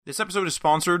This episode is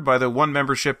sponsored by the One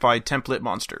Membership by Template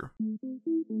Monster.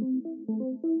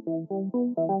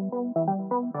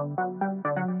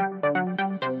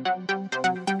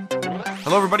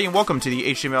 Hello everybody and welcome to the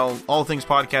HTML All Things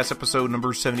Podcast episode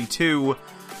number 72,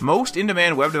 Most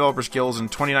In-Demand Web Developer Skills in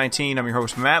 2019. I'm your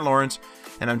host, Matt Lawrence,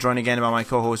 and I'm joined again by my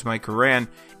co-host, Mike Curran.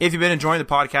 If you've been enjoying the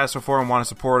podcast before and want to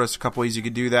support us, a couple ways you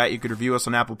could do that. You could review us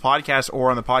on Apple Podcasts or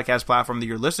on the podcast platform that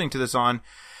you're listening to this on.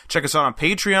 Check us out on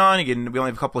Patreon. Again, we only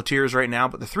have a couple of tiers right now,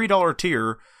 but the $3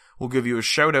 tier will give you a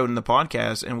shout out in the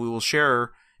podcast, and we will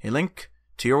share a link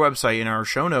to your website in our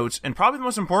show notes. And probably the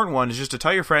most important one is just to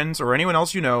tell your friends or anyone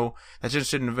else you know that's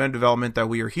interested in web development that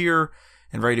we are here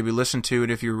and ready to be listened to.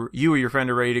 And if you or your friend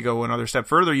are ready to go another step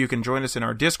further, you can join us in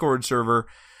our Discord server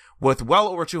with well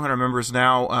over 200 members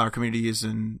now. Our community is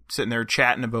sitting there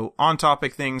chatting about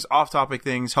on-topic things, off-topic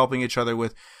things, helping each other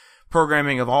with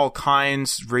programming of all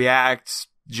kinds, React,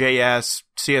 JS,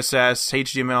 CSS,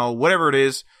 HTML, whatever it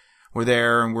is. We're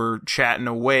there and we're chatting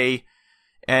away.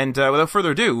 And without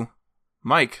further ado,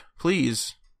 Mike,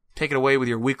 please take it away with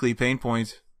your weekly pain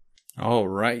point. All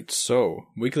right. So,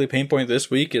 weekly pain point this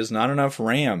week is not enough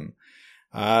RAM.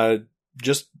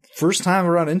 Just first time I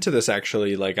run into this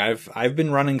actually. Like I've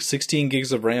been running 16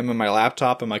 gigs of RAM in my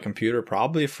laptop and my computer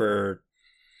probably for,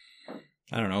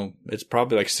 I don't know, it's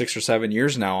probably like 6 or 7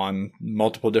 years now on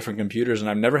multiple different computers, and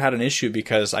I've never had an issue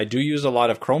because I do use a lot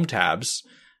of Chrome tabs.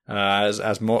 A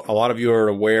lot of you are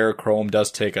aware, Chrome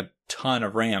does take a ton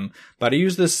of RAM, but I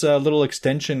use this little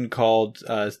extension called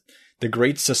the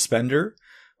Great Suspender,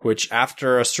 which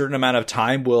after a certain amount of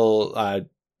time will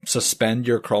suspend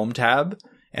your Chrome tab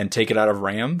and take it out of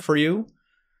RAM for you.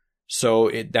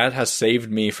 So that has saved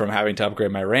me from having to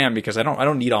upgrade my RAM because I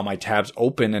don't need all my tabs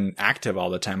open and active all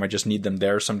the time. I just need them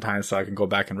there sometimes so I can go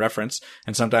back and reference.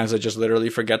 And sometimes I just literally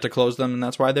forget to close them, and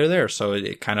that's why they're there. So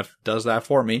it kind of does that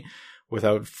for me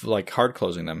without like hard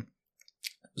closing them.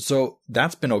 So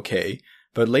that's been okay.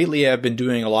 But lately I've been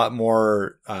doing a lot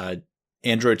more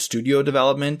Android Studio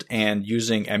development and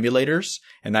using emulators,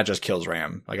 and that just kills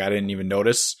RAM. Like I didn't even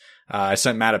notice. I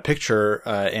sent Matt a picture,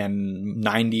 and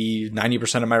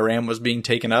 90% of my RAM was being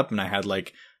taken up, and I had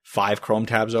like 5 Chrome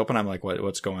tabs open. I'm like,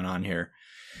 what's going on here?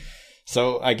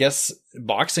 So I guess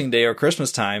Boxing Day or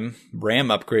Christmas time,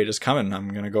 RAM upgrade is coming. I'm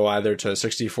going to go either to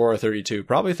 64 or 32,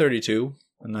 probably 32,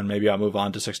 and then maybe I'll move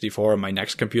on to 64 in my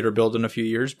next computer build in a few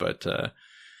years. But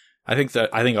I think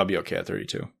I'll be okay at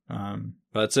 32. But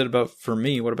that's it about for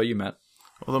me. What about you, Matt?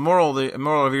 Well, the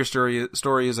moral of your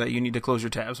story is that you need to close your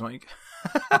tabs, Mike.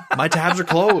 My tabs are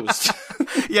closed.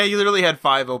 Yeah, you literally had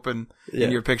 5 open in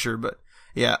your picture, but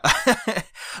yeah.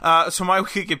 So my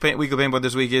weekly pain point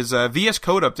this week is VS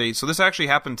Code update. So this actually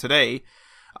happened today.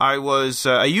 I use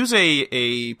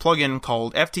a plugin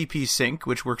called FTP Sync,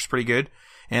 which works pretty good.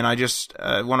 And I just,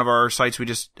 one of our sites, we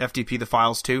just FTP the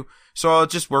files to. So I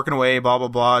was just working away, blah, blah,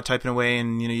 blah, typing away,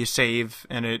 and, you save,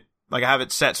 and I have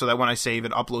it set so that when I save,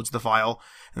 it uploads the file,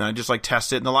 and then I just,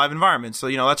 test it in the live environment. So,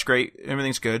 that's great.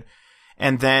 Everything's good.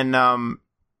 And then,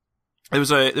 there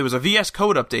was a VS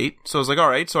Code update. So I was like, all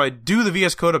right. So I do the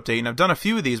VS Code update, and I've done a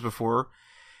few of these before.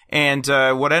 And,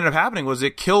 what ended up happening was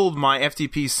it killed my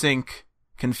FTP sync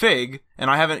config, and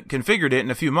I haven't configured it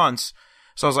in a few months.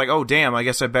 So I was like, oh, damn, I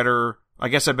guess I better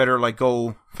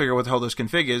go figure out what the hell this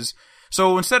config is.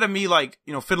 So instead of me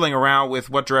fiddling around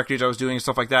with what directories I was doing and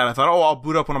stuff like that, I thought, I'll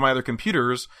boot up one of my other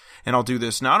computers and I'll do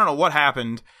this. Now I don't know what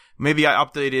happened. Maybe I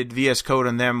updated VS Code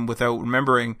on them without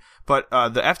remembering, but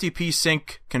the FTP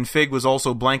sync config was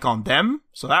also blank on them,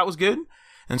 so that was good.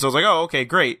 And so I was like, oh, okay,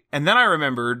 great. And then I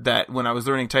remembered that when I was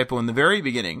learning Typo in the very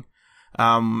beginning,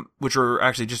 which we're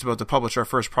actually just about to publish our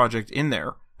first project in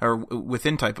there, or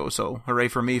within Typo, so hooray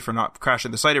for me for not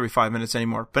crashing the site every 5 minutes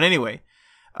anymore. But anyway,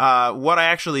 what I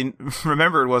actually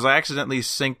remembered was I accidentally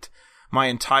synced my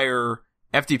entire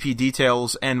FTP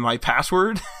details and my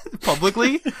password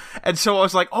publicly. And so I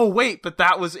was like, oh wait, but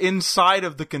that was inside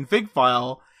of the config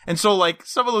file. And so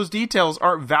some of those details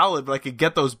aren't valid, but I could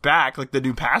get those back, like the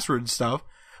new password stuff.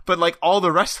 But all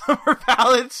the rest of them are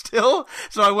valid still.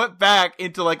 So I went back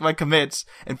into my commits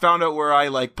and found out where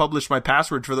I published my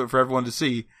password for everyone to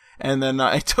see. And then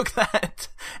I took that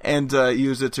and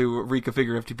used it to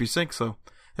reconfigure FTP sync. So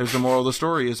there's the moral of the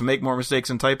story is make more mistakes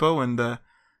in Typo and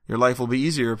your life will be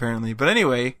easier apparently. But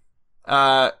anyway,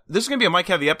 this is going to be a Mike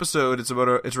heavy episode.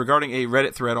 It's regarding a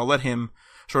Reddit thread. I'll let him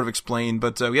sort of explain,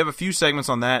 but we have a few segments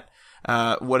on that.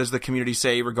 What does the community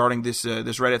say regarding this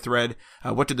Reddit thread?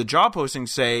 What did the job posting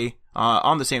say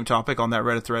on the same topic on that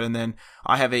Reddit thread? And then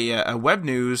I have a web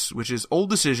news, which is old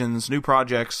decisions, new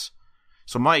projects.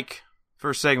 So Mike,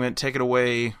 first segment, take it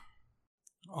away.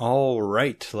 All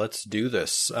right, let's do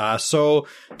this. So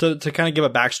to kind of give a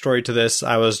backstory to this,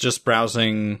 I was just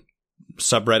browsing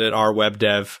subreddit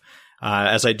r/webdev,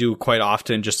 as I do quite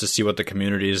often, just to see what the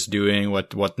community is doing,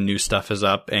 what new stuff is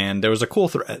up. And there was a cool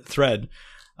thread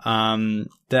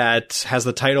that has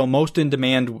the title "Most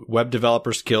in-Demand Web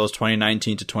Developer Skills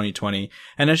 2019 to 2020."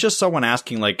 And it's just someone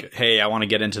asking like, hey, I want to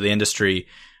get into the industry.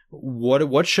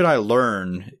 What should I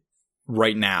learn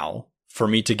right now for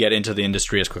me to get into the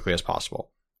industry as quickly as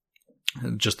possible?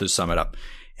 Just to sum it up.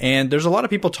 And there's a lot of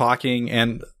people talking,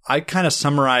 and I kind of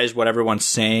summarize what everyone's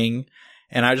saying.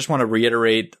 And I just want to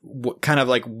reiterate what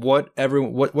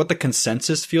the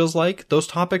consensus feels like those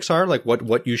topics are, like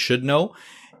what you should know,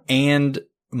 and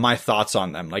my thoughts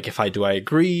on them. Like do I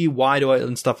agree? Why do I,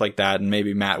 and stuff like that. And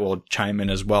maybe Matt will chime in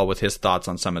as well with his thoughts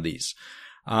on some of these.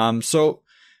 So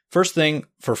first thing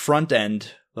for front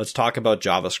end, let's talk about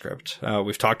JavaScript.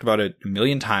 We've talked about it a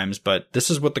million times, but this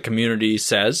is what the community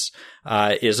says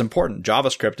is important.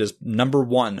 JavaScript is number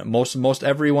one. Most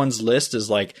everyone's list is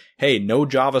like, hey, no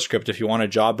JavaScript if you want a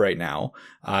job right now.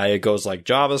 It goes like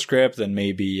JavaScript, then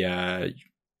maybe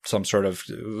some sort of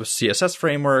CSS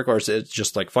framework, or it's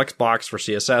just like Flexbox for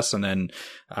CSS, and then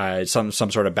some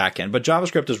sort of backend. But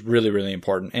JavaScript is really, really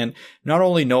important. And not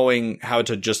only knowing how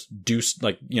to just do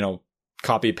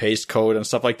copy paste code and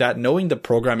stuff like that, knowing the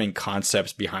programming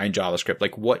concepts behind JavaScript,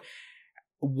 like what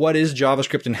is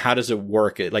JavaScript and how does it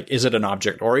work? Is it an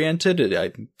object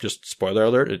oriented? Just spoiler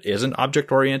alert, it is an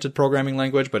object oriented programming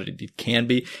language, but it can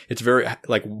be. It's very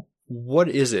what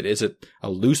is it? Is it a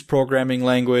loose programming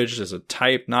language? Is it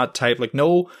type, not type?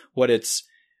 Know what its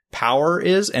power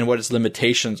is and what its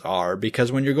limitations are,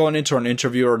 because when you're going into an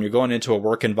interview or you're going into a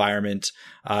work environment,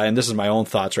 and this is my own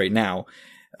thoughts right now,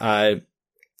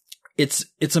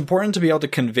 it's important to be able to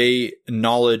convey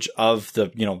knowledge of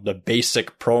the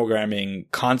basic programming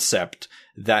concept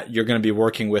that you're going to be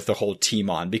working with the whole team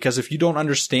on. Because if you don't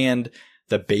understand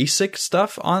the basic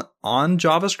stuff on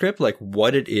JavaScript, like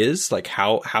what it is, like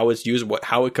how it's used,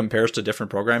 how it compares to different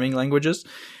programming languages,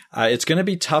 it's going to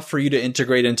be tough for you to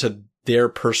integrate into their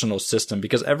personal system,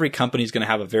 because every company is going to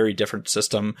have a very different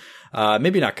system.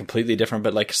 Maybe not completely different,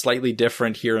 but slightly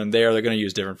different here and there. They're going to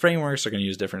use different frameworks. They're going to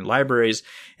use different libraries.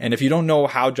 And if you don't know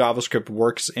how JavaScript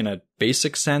works in a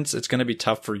basic sense, it's going to be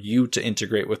tough for you to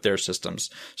integrate with their systems.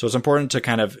 So it's important to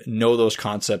kind of know those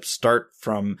concepts, start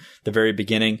from the very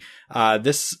beginning.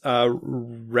 This Redditor,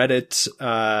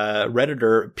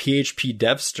 PHP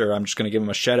Devster, I'm just going to give him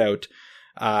a shout out.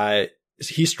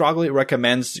 He strongly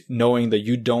recommends knowing the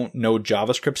You Don't Know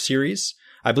JavaScript series.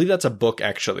 I believe that's a book,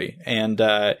 actually. And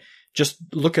just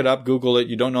look it up, Google it.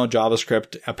 You Don't Know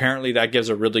JavaScript. Apparently that gives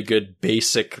a really good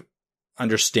basic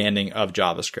understanding of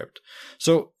JavaScript.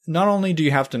 So not only do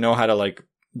you have to know how to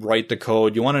write the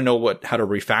code, you want to know how to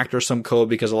refactor some code,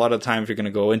 because a lot of the time if you're going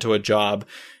to go into a job,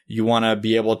 you want to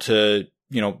be able to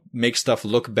make stuff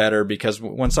look better, because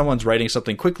when someone's writing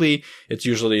something quickly, it's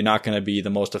usually not going to be the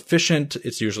most efficient.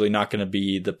 It's usually not going to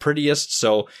be the prettiest.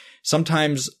 So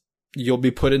sometimes you'll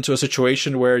be put into a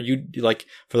situation where you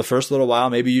for the first little while,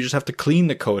 maybe you just have to clean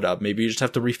the code up. Maybe you just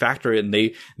have to refactor it,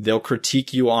 and they'll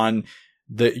critique you on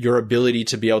your ability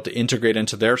to be able to integrate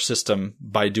into their system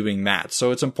by doing that.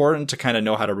 So it's important to kind of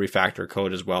know how to refactor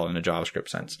code as well in a JavaScript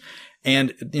sense.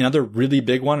 And another really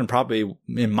big one, and probably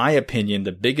in my opinion,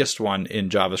 the biggest one in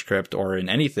JavaScript or in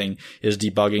anything, is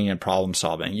debugging and problem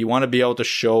solving. You want to be able to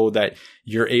show that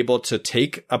you're able to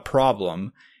take a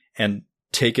problem and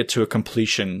take it to a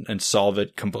completion and solve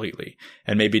it completely,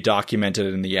 and maybe document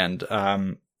it in the end.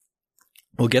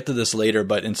 We'll get to this later,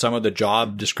 but in some of the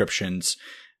job descriptions,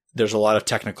 there's a lot of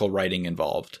technical writing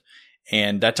involved.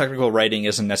 And that technical writing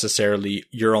isn't necessarily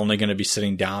you're only going to be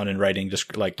sitting down and writing just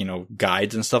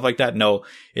guides and stuff like that. No,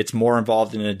 it's more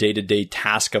involved in a day-to-day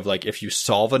task of if you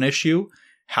solve an issue,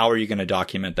 how are you going to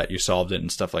document that you solved it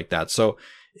and stuff like that. So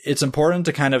it's important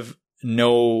to kind of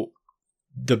know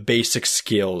the basic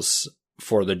skills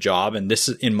for the job. And this,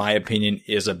 in my opinion,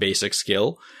 is a basic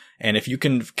skill. And if you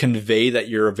can convey that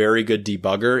you're a very good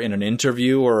debugger in an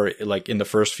interview or in the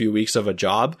first few weeks of a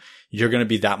job, you're going to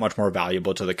be that much more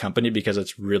valuable to the company, because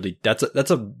it's really, that's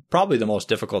probably the most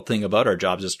difficult thing about our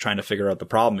jobs, is trying to figure out the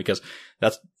problem, because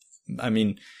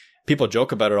people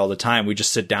joke about it all the time. We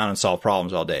just sit down and solve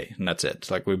problems all day, and that's it.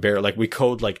 We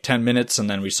code 10 minutes and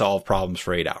then we solve problems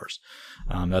for 8 hours.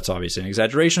 That's obviously an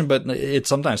exaggeration, but it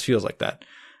sometimes feels like that.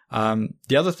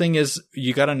 The other thing is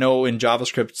you got to know in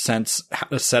JavaScript sense how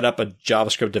to set up a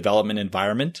JavaScript development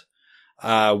environment,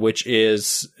 which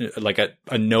is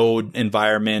a node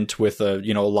environment with a,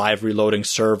 live reloading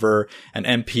server and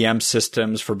NPM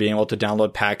systems for being able to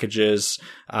download packages,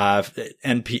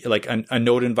 NP, like a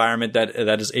Node environment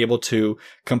that is able to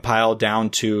compile down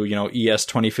to, ES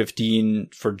 2015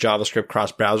 for JavaScript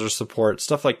cross-browser support,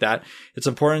 stuff like that. It's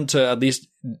important to at least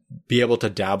be able to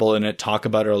dabble in it, talk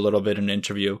about it a little bit in an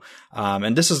interview.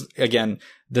 And this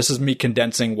is me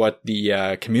condensing what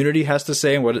the community has to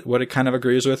say and what it kind of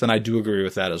agrees with. And I do agree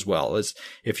with that as well. Is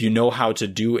if you know how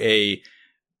to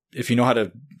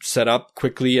set up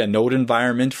quickly a Node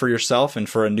environment for yourself and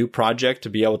for a new project to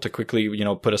be able to quickly,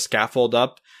 put a scaffold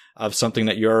up of something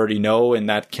that you already know and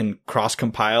that can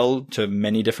cross-compile to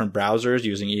many different browsers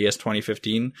using ES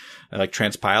 2015, like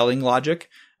transpiling logic.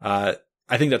 I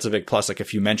think that's a big plus. Like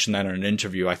if you mention that in an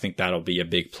interview, I think that'll be a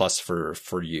big plus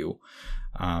for you.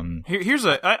 I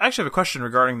actually have a question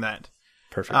regarding that.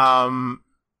 Perfect.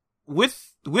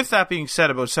 With that being said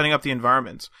about setting up the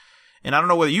environments, and I don't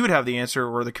know whether you would have the answer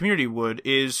or the community would,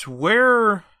 is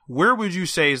where would you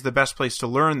say is the best place to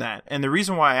learn that? And the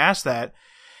reason why I ask that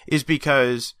is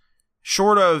because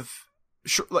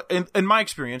in my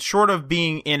experience, short of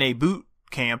being in a boot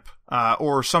camp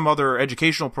or some other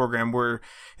educational program where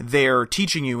they're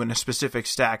teaching you in a specific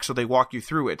stack, so they walk you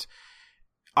through it,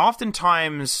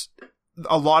 oftentimes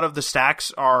a lot of the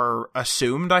stacks are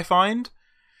assumed, I find.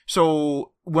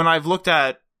 So when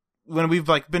we've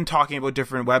been talking about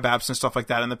different web apps and stuff like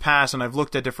that in the past, and I've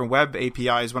looked at different web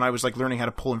APIs when I was learning how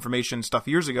to pull information and stuff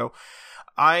years ago,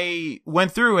 I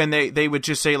went through and they would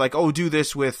just say oh, do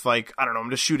this with I don't know, I'm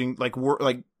just shooting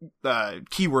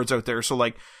keywords out there. So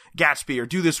Gatsby, or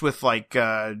do this with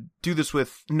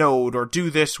Node, or do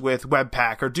this with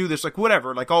Webpack, or do this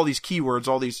whatever, all these keywords,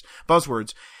 all these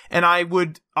buzzwords. And I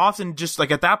would often just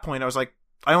at that point, I was I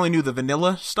only knew the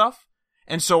vanilla stuff.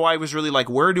 And so I was really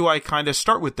where do I kind of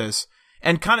start with this?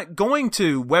 And kind of going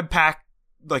to Webpack,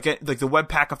 like the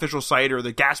Webpack official site or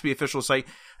the Gatsby official site,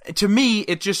 to me,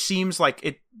 it just seems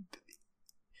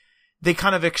they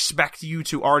kind of expect you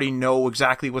to already know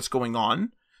exactly what's going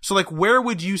on. So where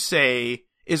would you say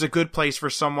is a good place for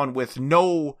someone with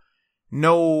no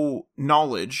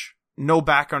knowledge, no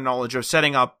background knowledge of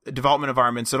setting up development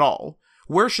environments at all?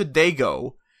 Where should they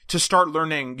go to start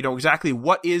learning, exactly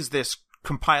what is this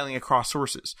compiling across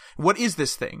sources? What is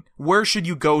this thing? Where should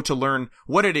you go to learn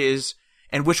what it is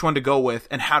and which one to go with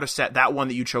and how to set that one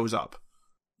that you chose up?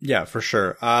 Yeah, for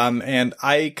sure. And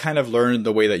I kind of learned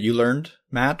the way that you learned,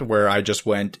 Matt, where I just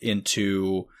went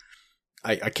into,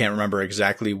 I can't remember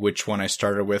exactly which one I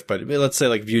started with, but let's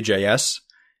say Vue.js.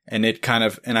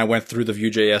 And I went through the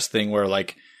Vue.js thing where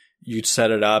you'd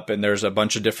set it up and there's a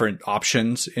bunch of different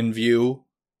options in Vue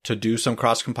to do some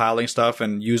cross-compiling stuff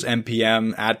and use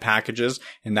NPM, add packages,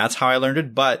 and that's how I learned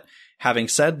it. But having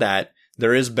said that,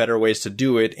 there is better ways to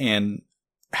do it, and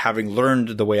having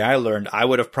learned the way I learned, I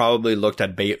would have probably looked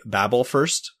at Babel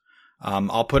first.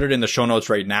 I'll put it in the show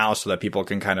notes right now so that people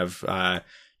can kind of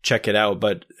check it out,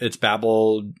 but it's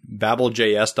babeljs.io.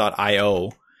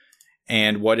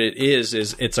 And what it is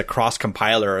it's a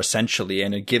cross-compiler essentially,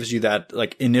 and it gives you that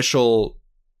initial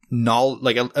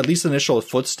knowledge, at least initial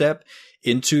footstep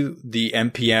into the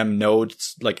NPM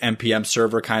nodes, NPM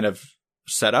server kind of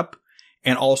setup,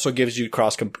 and also gives you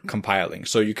cross compiling.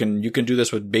 So you can do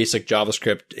this with basic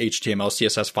JavaScript, HTML,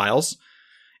 CSS files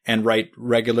and write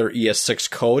regular ES6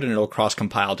 code, and it'll cross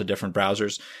compile to different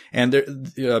browsers. And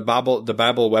the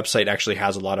Babel website actually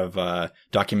has a lot of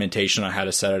documentation on how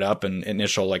to set it up and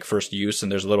initial first use.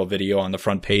 And there's a little video on the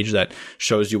front page that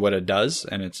shows you what it does.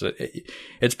 And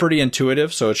it's pretty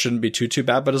intuitive, so it shouldn't be too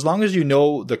bad. But as long as you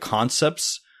know the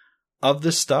concepts of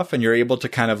this stuff and you're able to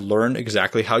kind of learn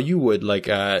exactly how you would,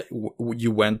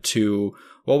 you went to,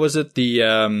 what was it? The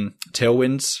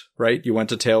Tailwinds, right? You went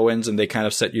to Tailwinds and they kind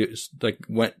of set you,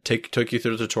 took you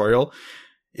through the tutorial.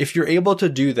 If you're able to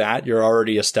do that, you're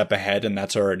already a step ahead, and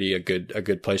that's already a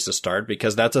good place to start,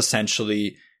 because that's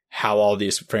essentially how all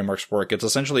these frameworks work. It's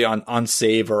essentially on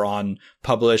save or on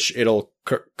publish, it'll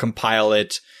compile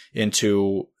it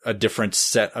into a different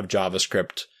set of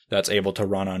JavaScript that's able to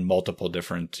run on multiple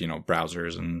different,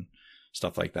 browsers and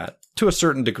stuff like that. To a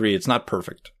certain degree, it's not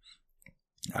perfect,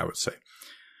 I would say.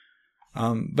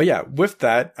 But yeah, with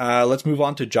that, let's move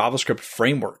on to JavaScript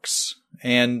frameworks.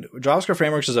 And JavaScript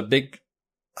frameworks is a big,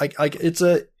 it's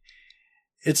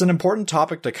an important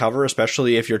topic to cover,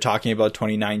 especially if you're talking about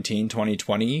 2019,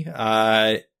 2020.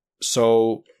 But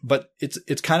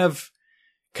it's kind of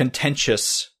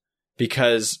contentious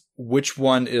because which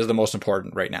one is the most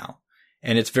important right now?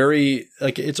 And it's very,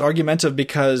 it's argumentative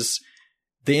because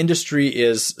the industry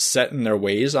is set in their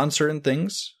ways on certain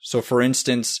things. So for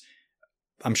instance,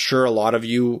 I'm sure a lot of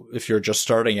you, if you're just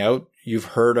starting out, you've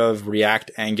heard of React,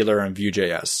 Angular, and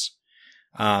Vue.js.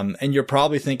 And you're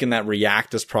probably thinking that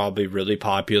React is probably really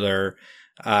popular.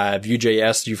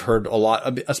 Vue.js, you've heard a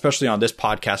lot, especially on this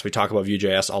podcast, we talk about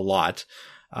Vue.js a lot,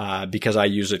 because I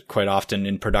use it quite often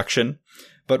in production.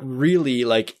 But really,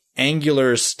 like,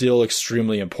 Angular is still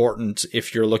extremely important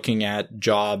if you're looking at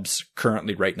jobs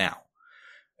currently right now.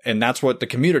 And that's what the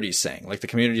community is saying. Like, the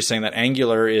community is saying that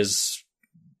Angular is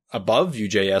above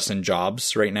Vue.js in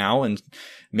jobs right now, and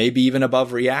maybe even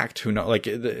above React. Who knows? Like,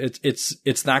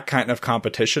 it's that kind of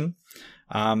competition.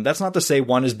 That's not to say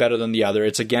one is better than the other.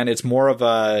 It's more of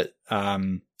a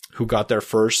who got there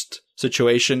first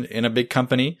situation in a big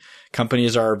company.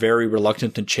 Companies are very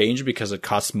reluctant to change because it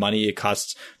costs money. It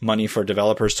costs money for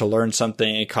developers to learn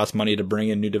something. It costs money to bring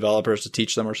in new developers to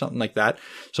teach them or something like that.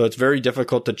 So it's very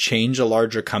difficult to change a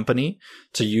larger company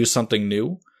to use something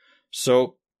new.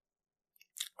 So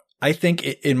I think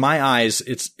in my eyes,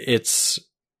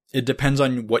 it depends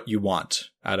on what you want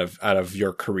out of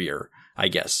your career, I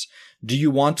guess. Do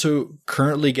you want to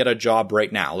currently get a job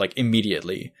right now, like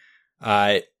immediately?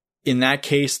 In that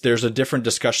case, there's a different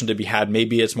discussion to be had.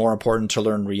 Maybe it's more important to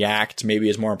learn React. Maybe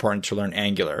it's more important to learn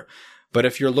Angular. But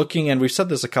if you're looking, and we've said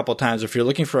this a couple of times, if you're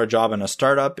looking for a job in a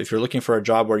startup, if you're looking for a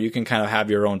job where you can kind of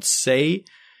have your own say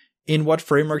in what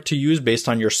framework to use based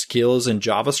on your skills in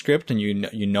JavaScript, and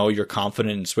you're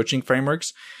confident in switching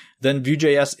frameworks, then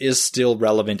Vue.js is still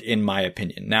relevant in my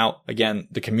opinion. Now, again,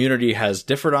 the community has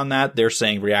differed on that. They're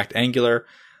saying React Angular.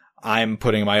 I'm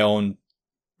putting my own,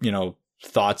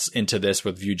 thoughts into this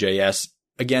with Vue.js.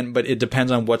 Again, but it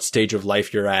depends on what stage of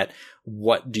life you're at.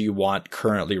 What do you want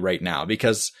currently right now?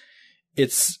 Because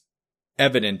it's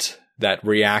evident that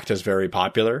React is very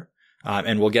popular.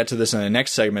 And we'll get to this in the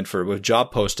next segment with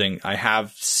job posting. I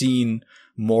have seen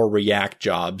more React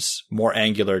jobs, more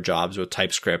Angular jobs with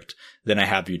TypeScript than I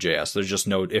have Vue.js. There's just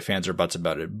no ifs, ands, or buts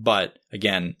about it. But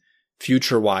again,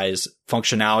 future-wise,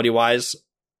 functionality-wise,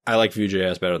 I like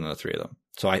Vue.js better than the three of them.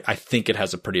 So I think it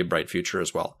has a pretty bright future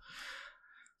as well.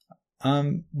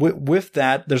 With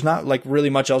that, there's not like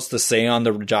really much else to say on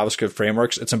the JavaScript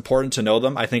frameworks. It's important to know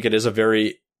them. I think it is a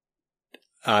very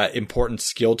important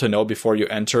skill to know before you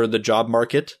enter the job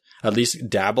market. At least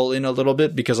dabble in a little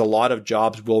bit, because a lot of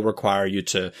jobs will require you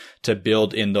to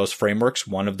build in those frameworks,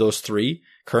 one of those three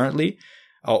currently,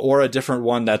 or a different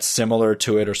one that's similar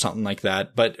to it or something like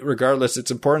that. But regardless,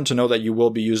 it's important to know that you will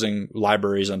be using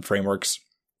libraries and frameworks,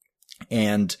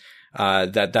 and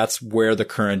that's where the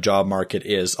current job market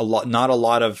is. Not a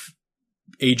lot of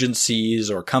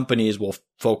agencies or companies will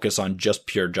focus on just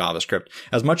pure JavaScript.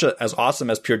 As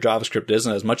awesome as pure JavaScript is,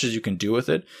 and as much as you can do with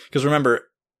it, because remember,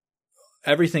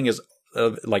 everything is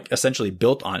essentially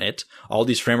built on it. All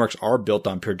these frameworks are built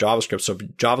on pure JavaScript. So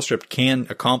JavaScript can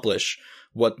accomplish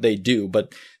what they do,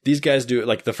 but these guys do it,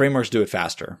 like the frameworks do it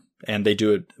faster and they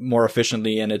do it more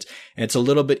efficiently. And it's a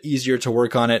little bit easier to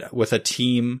work on it with a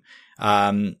team.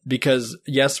 Because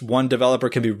yes, one developer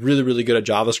can be really, really good at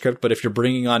JavaScript, but if you're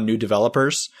bringing on new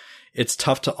developers, it's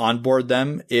tough to onboard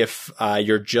them if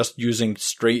you're just using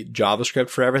straight JavaScript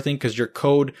for everything, because your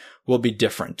code will be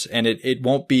different and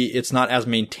it's not as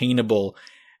maintainable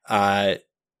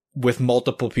with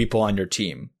multiple people on your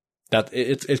team. That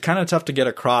it's kind of tough to get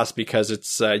across, because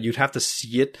it's you'd have to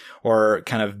see it or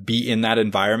kind of be in that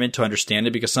environment to understand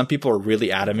it, because some people are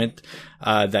really adamant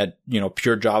that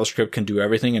pure JavaScript can do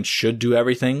everything and should do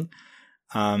everything,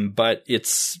 but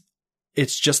it's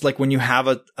just like when you have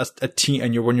a team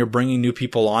and when you're bringing new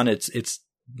people on, it's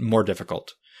more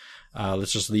difficult.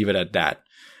 Let's just leave it at that.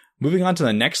 Moving on to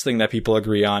the next thing that people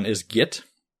agree on is Git.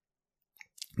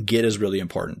 Git is really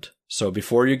important. So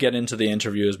before you get into the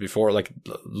interviews,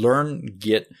 learn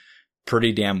Git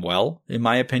pretty damn well, in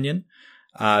my opinion.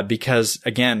 Because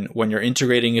again, when you're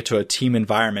integrating it to a team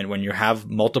environment, when you have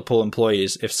multiple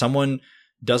employees, if someone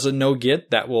doesn't know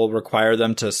Git, that will require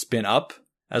them to spin up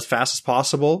as fast as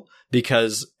possible,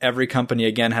 because every company,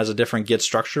 again, has a different Git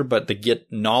structure, but the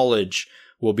Git knowledge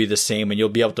will be the same, and you'll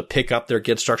be able to pick up their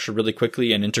Git structure really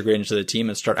quickly and integrate into the team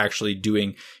and start actually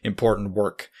doing important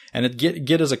work. And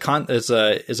Git is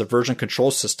a version control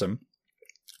system.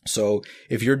 So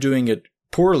if you're doing it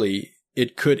poorly,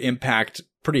 it could impact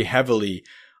pretty heavily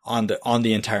on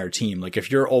the entire team. Like if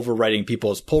you're overwriting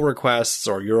people's pull requests,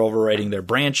 or you're overwriting their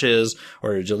branches,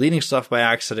 or you're deleting stuff by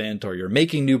accident, or you're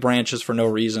making new branches for no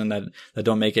reason that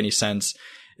don't make any sense,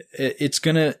 it's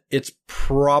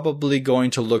probably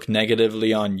going to look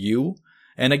negatively on you.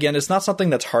 And again, it's not something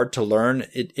that's hard to learn.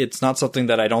 It's not something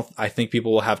that I think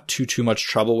people will have too much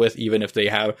trouble with, even if they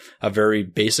have a very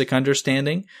basic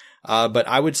understanding. But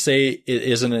I would say it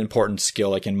is an important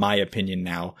skill, like in my opinion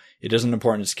now. It is an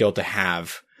important skill to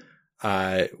have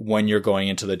when you're going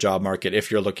into the job market, if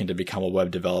you're looking to become a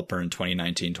web developer in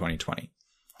 2019, 2020.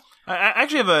 I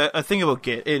actually have a thing about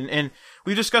Git, and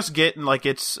we discussed Git, and like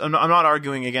I'm not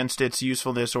arguing against its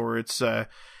usefulness or its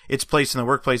place in the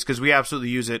workplace, because we absolutely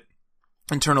use it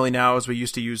internally now, as we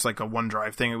used to use like a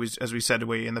OneDrive thing, as we said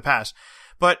way in the past.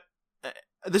 But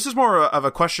this is more of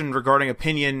a question regarding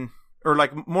opinion, or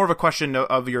like more of a question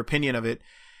of your opinion of it,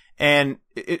 and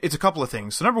it's a couple of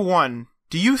things. So number one,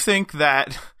 do you think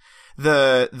that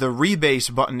the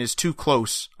rebase button is too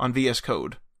close on VS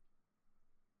Code?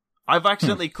 I've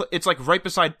accidentally, it's like right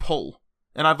beside pull,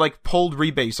 and I've like pulled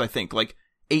rebase, I think, like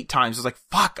 8 times. It's like,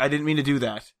 fuck, I didn't mean to do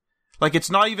that. Like,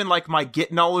 it's not even like my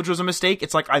Git knowledge was a mistake.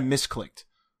 It's like I misclicked.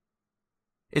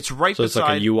 It's right beside. So it's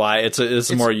like a UI.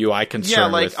 It's more UI concern. Yeah,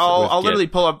 like I'll literally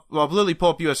Git. pull up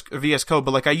VS Code,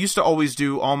 but like I used to always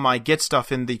do all my Git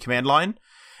stuff in the command line,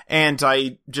 and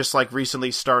I just like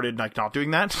recently started like not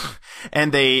doing that,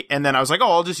 and then I was like,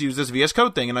 oh, I'll just use this VS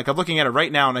Code thing, and like I'm looking at it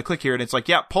right now, and I click here, and it's like,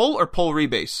 yeah, pull or pull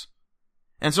rebase,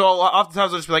 and so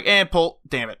oftentimes I'll just be like, pull,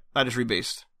 damn it, I just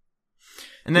rebased.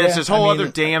 And then it's this whole other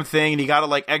damn thing, and you gotta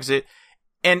like exit.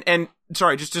 And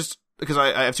sorry, just because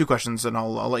I have 2 questions, and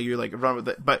I'll let you like run with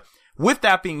it. But with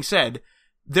that being said,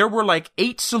 there were like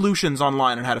 8 solutions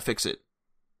online on how to fix it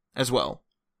as well.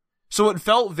 So it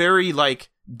felt very like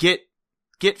Git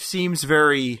seems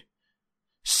very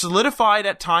solidified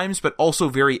at times, but also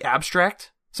very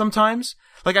abstract sometimes.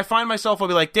 Like I find myself, I'll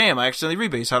be like, damn, I accidentally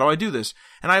rebase. How do I do this?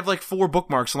 And I have like 4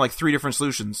 bookmarks and like 3 different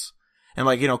solutions, and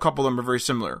like, you know, a couple of them are very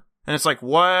similar. And it's like,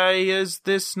 why is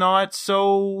this not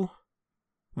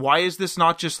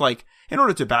just like, in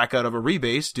order to back out of a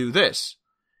rebase, do this?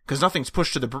 Because nothing's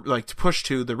pushed to the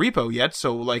repo yet,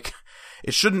 so like,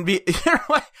 it shouldn't be.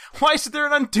 Why is there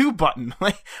an undo button?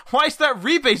 Like, why is that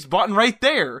rebase button right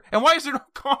there? And why is there no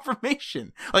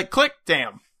confirmation? Like, click,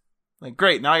 damn. Like,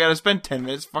 great, now I gotta spend 10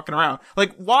 minutes fucking around.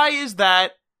 Like, why is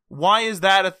that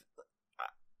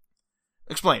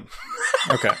explain.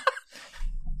 Okay.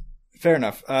 Fair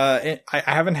enough. I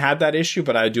haven't had that issue,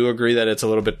 but I do agree that it's a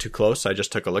little bit too close. I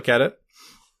just took a look at it.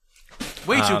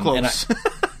 Way too close.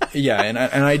 And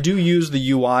I do use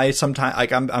the UI sometimes.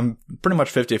 Like I'm pretty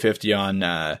much 50-50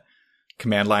 on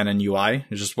command line and UI.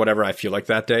 It's just whatever I feel like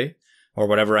that day, or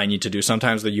whatever I need to do.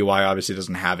 Sometimes the UI obviously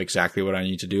doesn't have exactly what I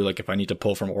need to do. Like if I need to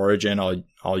pull from Origin,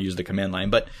 I'll use the command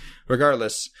line. But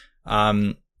regardless,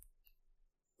 I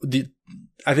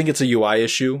think it's a UI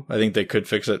issue. I think they could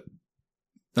fix it.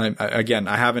 Again,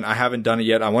 I haven't done it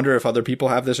yet. I wonder if other people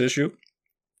have this issue.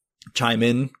 Chime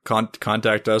in,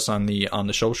 contact us on the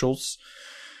socials,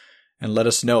 and let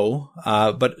us know.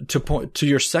 But to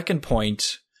your second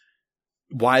point,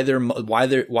 why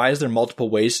is there multiple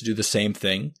ways to do the same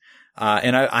thing?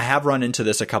 And I have run into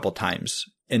this a couple times.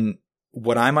 And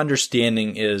what I'm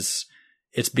understanding is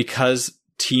it's because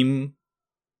team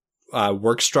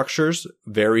work structures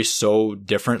vary so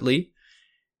differently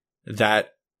that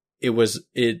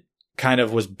it kind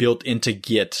of was built into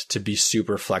Git to be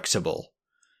super flexible,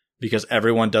 because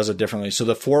everyone does it differently. So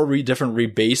the 4 different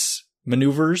rebase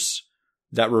maneuvers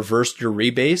that reversed your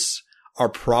rebase are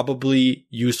probably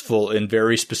useful in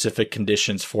very specific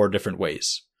conditions 4 different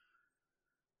ways.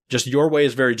 Just your way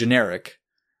is very generic.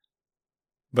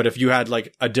 But if you had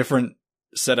like a different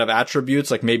set of attributes,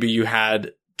 like maybe you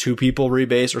had 2 people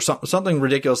rebase or something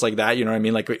ridiculous like that, you know what I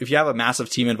mean? Like if you have a massive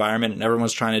team environment and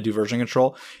everyone's trying to do version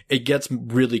control, it gets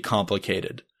really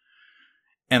complicated.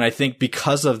 And I think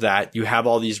because of that, you have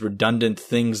all these redundant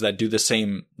things that do the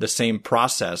same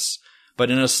process,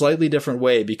 but in a slightly different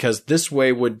way, because this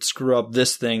way would screw up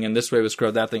this thing and this way would screw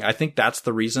up that thing. I think that's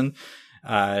the reason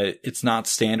it's not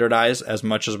standardized as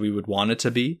much as we would want it to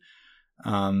be.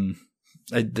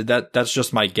 That's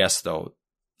just my guess, though.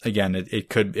 Again, it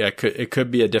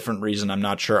could be a different reason. I'm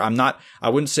not sure. I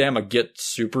wouldn't say I'm a Git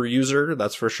super user.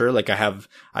 That's for sure. Like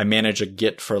I manage a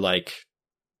Git for like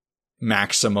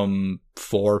maximum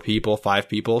 4 people, 5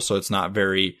 people. So it's not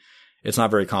very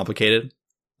complicated.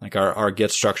 Like our Git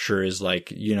structure is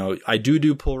like, you know, I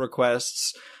do pull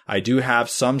requests. I do have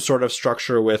some sort of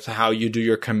structure with how you do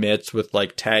your commits, with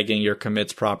like tagging your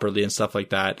commits properly and stuff like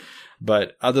that.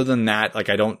 But other than that, like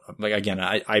I don't, like, again,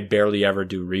 I barely ever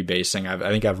do rebasing.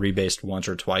 I think I've rebased once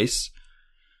or twice.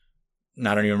 And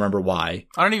I don't even remember why.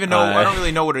 I don't even know. I don't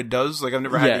really know what it does. Like I've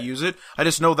never had to use it. I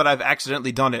just know that I've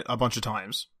accidentally done it a bunch of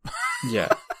times.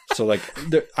 Yeah. So like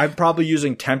I'm probably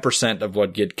using 10% of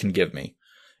what Git can give me.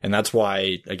 And that's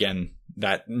why, again,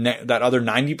 that other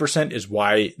 90% is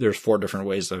why there's 4 different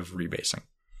ways of rebasing.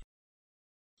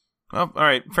 Well, all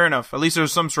right, fair enough. At least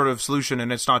there's some sort of solution,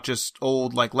 and it's not just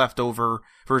old, like, leftover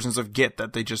versions of Git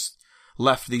that they just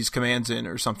left these commands in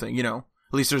or something, you know?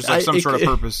 At least there's like some sort of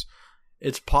purpose.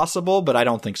 It's possible, but I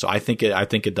don't think so. I think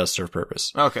it does serve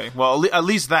purpose. Okay, well, at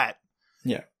least that.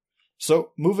 Yeah.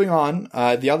 So moving on,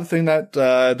 the other thing that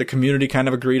the community kind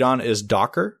of agreed on is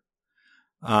Docker.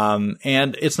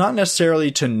 And it's not necessarily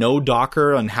to know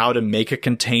Docker and how to make a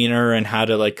container and how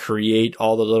to like create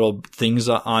all the little things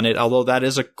on it, although that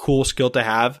is a cool skill to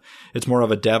have. It's more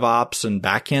of a DevOps and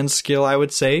backend skill, I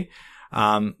would say.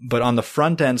 But on the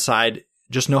front end side,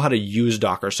 just know how to use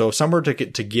Docker. So if someone were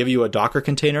to give you a Docker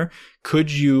container,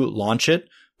 could you launch it,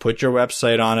 put your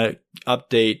website on it,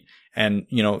 update, and,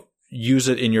 use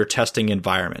it in your testing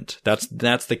environment? That's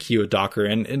the key with Docker.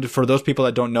 And for those people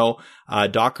that don't know,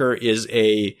 Docker is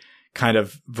a kind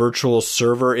of virtual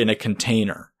server in a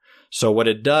container. So what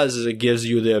it does is it gives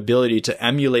you the ability to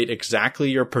emulate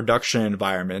exactly your production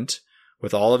environment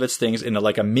with all of its things in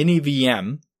like a mini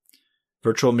VM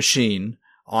virtual machine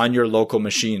on your local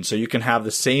machine. So you can have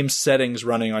the same settings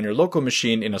running on your local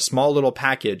machine in a small little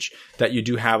package that you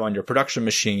do have on your production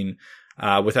machine,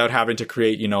 without having to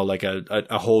create, like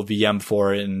a whole VM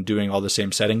for it and doing all the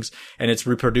same settings. And it's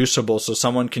reproducible. So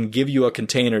someone can give you a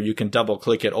container, you can double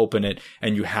click it, open it,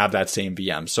 and you have that same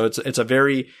VM. So it's a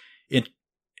very,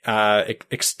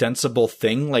 extensible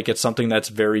thing. Like it's something that's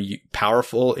very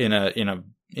powerful in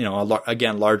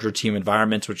again, larger team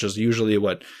environments, which is usually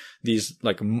what these,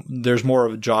 there's more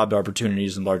of job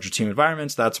opportunities in larger team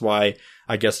environments. That's why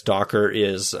I guess Docker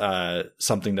is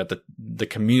something that the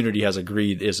community has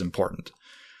agreed is important.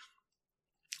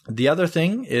 The other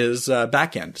thing is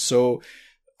backend. So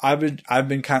I've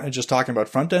been kind of just talking about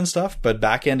front end stuff, but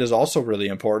backend is also really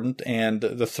important. And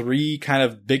the three kind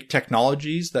of big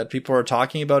technologies that people are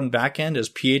talking about in backend is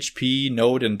PHP,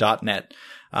 Node, and .NET.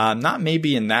 Not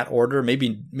maybe in that order.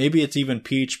 Maybe it's even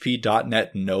PHP,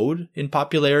 .NET, Node in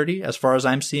popularity as far as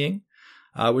I'm seeing,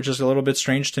 which is a little bit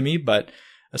strange to me. But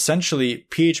essentially,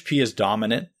 PHP is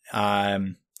dominant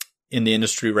in the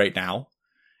industry right now,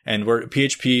 and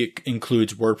PHP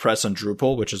includes WordPress and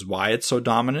Drupal, which is why it's so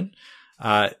dominant.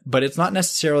 But it's not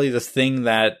necessarily the thing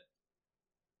that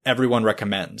everyone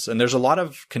recommends, and there's a lot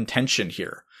of contention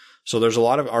here. So there's a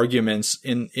lot of arguments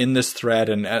in this thread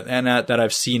and that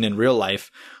I've seen in real life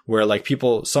where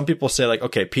some people say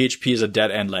okay, PHP is a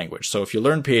dead end language. So if you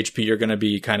learn PHP, you're going to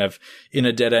be kind of in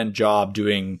a dead end job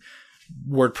doing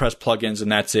WordPress plugins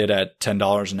and that's it at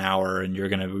 $10 an hour and you're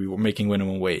going to be making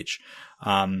minimum wage.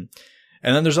 And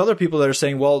then there's other people that are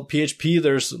saying, well, PHP,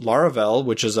 there's Laravel,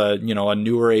 which is a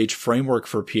newer age framework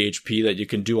for PHP that you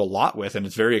can do a lot with, and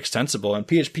it's very extensible. And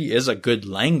PHP is a good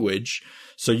language.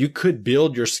 So you could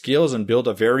build your skills and build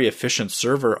a very efficient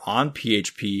server on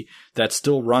PHP that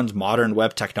still runs modern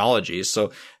web technologies.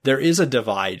 So there is a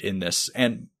divide in this.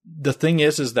 And the thing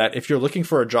is that if you're looking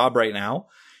for a job right now,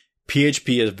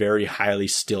 PHP is very highly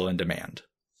still in demand.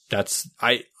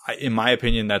 In my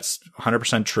opinion, that's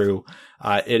 100% true.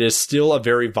 It is still a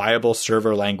very viable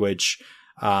server language.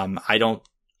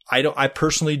 I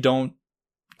personally don't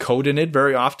code in it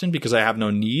very often because I have no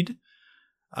need.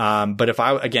 But if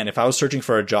I was searching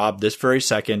for a job this very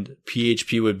second,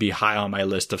 PHP would be high on my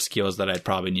list of skills that I'd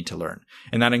probably need to learn.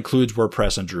 And that includes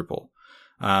WordPress and Drupal.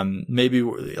 Maybe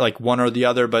like one or the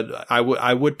other, but I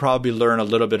would probably learn a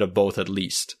little bit of both at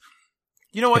least.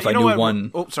 You know what? If I knew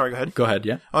one. Oh, sorry. Go ahead. Go ahead.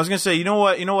 Yeah. I was going to say, you know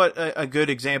what a good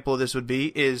example of this would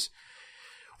be is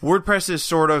WordPress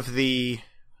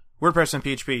and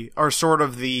PHP are sort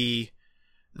of the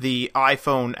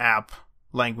iPhone app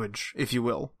language, if you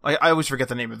will. I always forget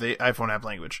the name of the iPhone app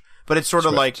language, but it's sort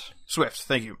of like Swift.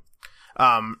 Thank you.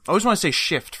 I always want to say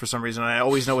Shift for some reason. I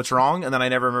always know it's wrong, and then I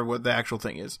never remember what the actual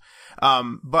thing is.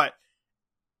 But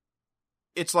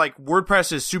it's like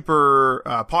WordPress is super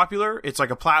popular. It's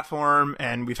like a platform,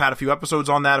 and we've had a few episodes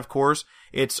on that, of course.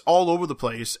 It's all over the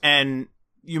place, and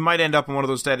you might end up in one of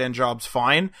those dead-end jobs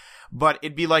fine, but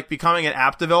it'd be like becoming an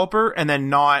app developer and then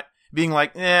not being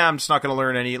like, I'm just not going to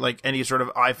learn any sort of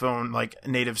iPhone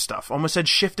native stuff. Almost said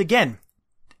Shift again.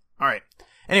 All right.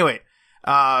 Anyway,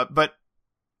 but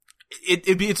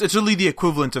it's really the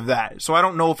equivalent of that. So I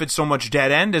don't know if it's so much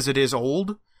dead end as it is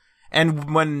old.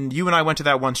 And when you and I went to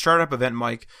that one startup event,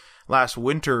 Mike, last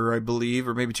winter, I believe,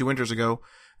 or maybe 2 winters ago,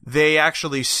 they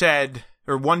actually said,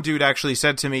 or one dude actually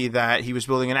said to me that he was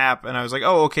building an app, and I was like,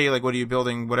 oh, okay, what are you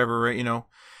building, whatever,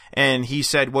 And he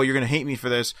said, well, you're going to hate me for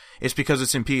this. It's because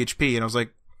it's in PHP. And I was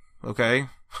like, okay.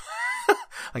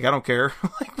 I don't care.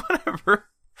 Whatever.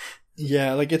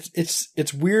 Yeah,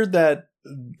 it's weird that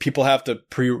people have to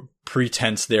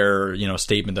pretense their,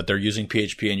 statement that they're using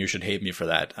PHP and you should hate me for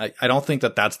that. I don't think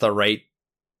that that's the right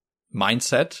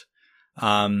mindset.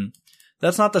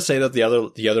 That's not to say that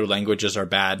the other languages are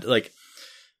bad.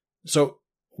 So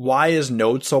why is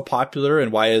Node so popular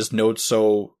and why is Node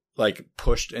so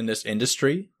pushed in this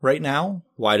industry right now?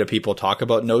 Why do people talk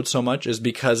about Node so much? Is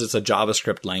because it's a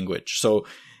JavaScript language. So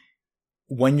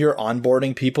when you're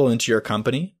onboarding people into your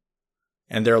company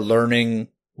and they're learning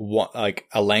like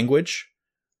a language,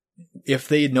 if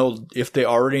they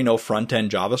already know front-end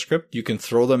JavaScript, you can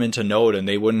throw them into Node and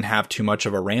they wouldn't have too much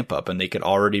of a ramp up, and they could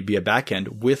already be a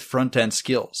backend with front-end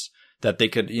skills that they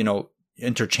could,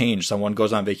 interchange. Someone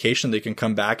goes on vacation, they can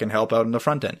come back and help out in the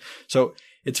front end. So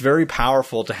it's very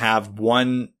powerful to have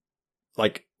one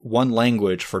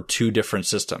language for two different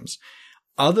systems.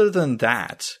 Other than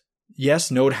that, yes,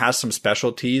 Node has some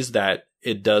specialties that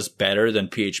it does better than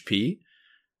PHP.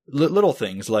 Little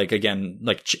things like, again,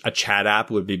 like a chat app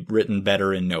would be written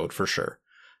better in Node for sure.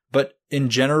 But in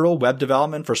general, web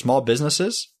development for small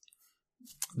businesses,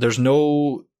 there's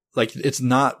no, it's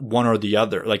not one or the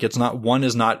other. One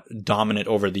is not dominant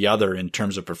over the other in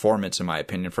terms of performance, in my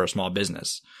opinion, for a small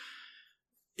business.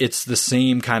 It's the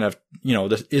same kind of,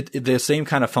 the same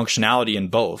kind of functionality in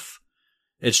both.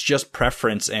 It's just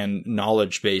preference and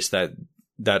knowledge base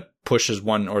that pushes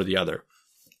one or the other.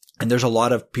 And there's a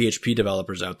lot of PHP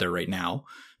developers out there right now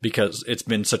because it's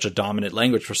been such a dominant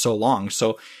language for so long.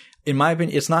 So in my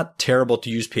opinion, it's not terrible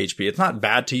to use PHP. It's not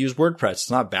bad to use WordPress.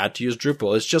 It's not bad to use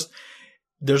Drupal. It's just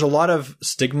there's a lot of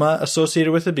stigma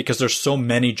associated with it because there's so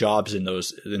many jobs in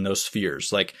those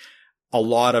spheres. Like a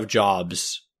lot of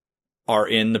jobs are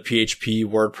in the PHP,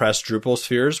 WordPress, Drupal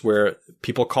spheres where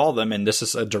people call them, and this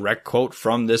is a direct quote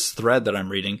from this thread that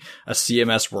I'm reading, a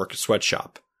CMS work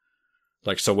sweatshop.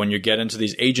 So when you get into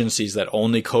these agencies that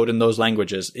only code in those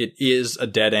languages, it is a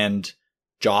dead end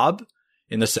job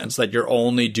in the sense that you're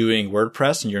only doing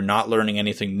WordPress and you're not learning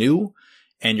anything new,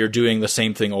 and you're doing the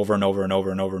same thing over and over and over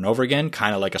and over and over again,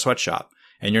 kind of like a sweatshop,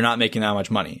 and you're not making that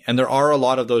much money. And there are a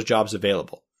lot of those jobs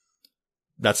available.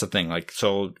 That's the thing.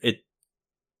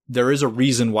 There is a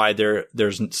reason why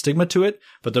there's stigma to it,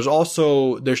 but there's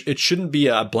also, it shouldn't be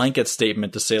a blanket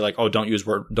statement to say don't use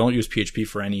PHP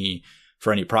for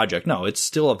any project. No, it's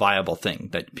still a viable thing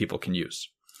that people can use.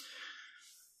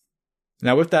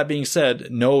 Now, with that being said,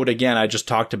 Node, again, I just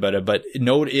talked about it, but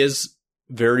Node is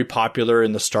very popular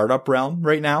in the startup realm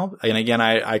right now. And again,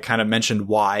 I kind of mentioned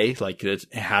why,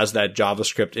 it has that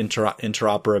JavaScript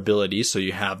interoperability. So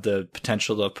you have the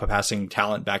potential of passing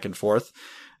talent back and forth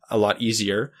a lot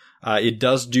easier. It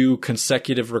does do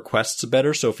consecutive requests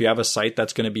better. So if you have a site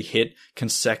that's going to be hit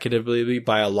consecutively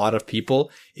by a lot of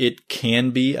people, it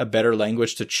can be a better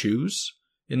language to choose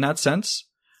in that sense.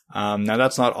 Now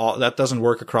that's not all, that doesn't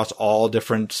work across all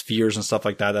different spheres and stuff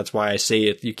like that. That's why I say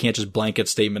it, you can't just blanket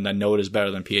statement that Node is better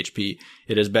than PHP.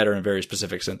 It is better in very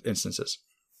specific instances.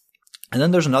 And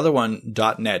then there's another one,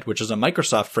 .NET, which is a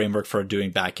Microsoft framework for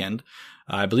doing backend.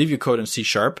 I believe you code in C#.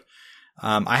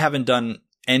 I haven't done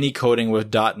any coding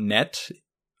with .NET.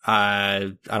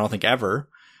 I don't think ever,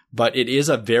 but it is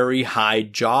a very high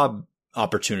job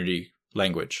opportunity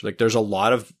language. There's a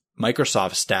lot of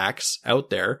Microsoft stacks out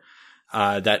there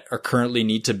that are currently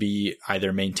need to be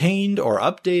either maintained or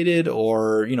updated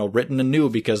or, written anew,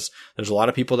 because there's a lot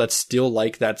of people that still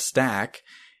like that stack,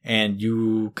 and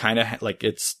you kind of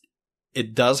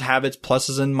it does have its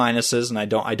pluses and minuses, and I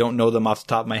don't know them off the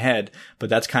top of my head, but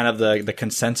that's kind of the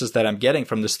consensus that I'm getting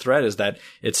from this thread, is that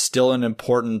it's still an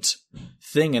important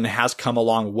thing and it has come a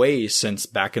long way since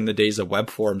back in the days of web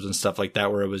forms and stuff like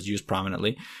that, where it was used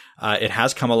prominently. It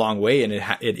has come a long way, and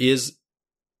it is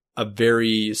a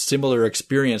very similar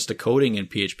experience to coding in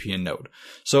PHP and Node.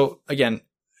 So again,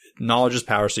 knowledge is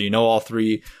power. So all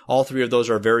three of those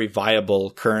are very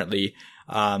viable currently.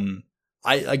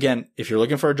 If you're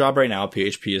looking for a job right now,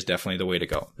 PHP is definitely the way to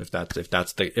go. If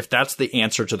that's the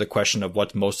answer to the question of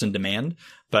what's most in demand.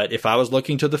 But if I was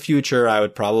looking to the future, I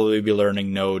would probably be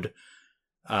learning Node.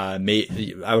 I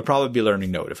would probably be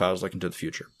learning Node if I was looking to the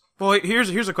future. Well,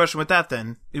 here's a question with that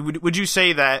then. Would you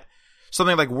say that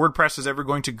something like WordPress is ever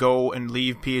going to go and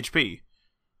leave PHP?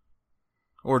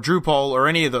 Or Drupal or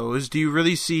any of those? Do you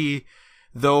really see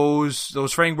those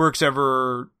frameworks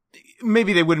ever...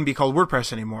 Maybe they wouldn't be called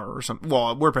WordPress anymore or something.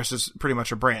 Well, WordPress is pretty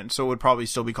much a brand, so it would probably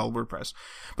still be called WordPress.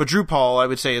 But Drupal, I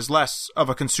would say, is less of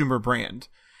a consumer brand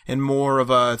and more of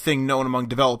a thing known among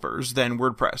developers than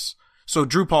WordPress. So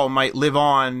Drupal might live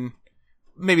on.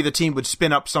 Maybe the team would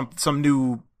spin up some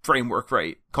new framework,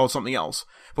 right, called something else.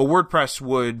 But WordPress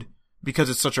would,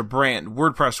 because it's such a brand,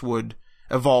 WordPress would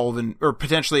evolve or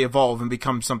potentially evolve and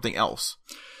become something else.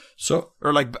 So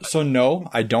no,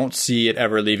 I don't see it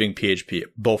ever leaving PHP.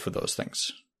 Both of those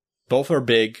things. Both are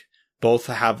big. Both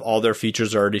have all their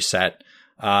features already set.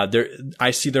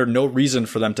 I see there no reason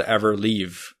for them to ever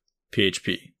leave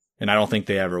PHP. And I don't think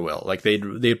they ever will.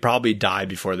 They'd probably die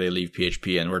before they leave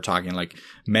PHP. And we're talking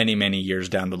many, many years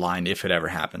down the line if it ever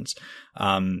happens.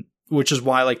 Which is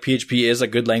why PHP is a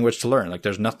good language to learn.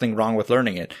 There's nothing wrong with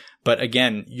learning it. But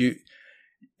again,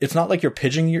 it's not like you're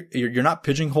not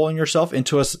pigeonholing yourself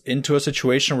into a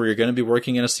situation where you're going to be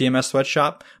working in a CMS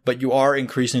sweatshop, but you are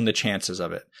increasing the chances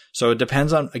of it. So it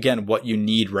depends on, again, what you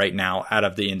need right now out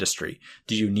of the industry.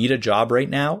 Do you need a job right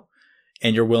now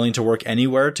and you're willing to work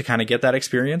anywhere to kind of get that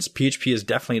experience? PHP is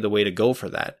definitely the way to go for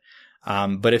that.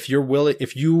 But if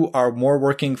you are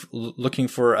more looking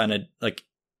for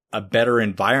a better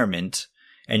environment,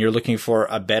 and you're looking for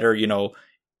a better,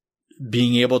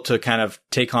 being able to kind of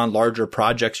take on larger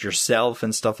projects yourself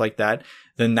and stuff like that,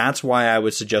 then that's why I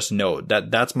would suggest no.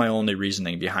 That's my only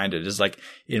reasoning behind it, is like,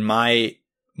 in my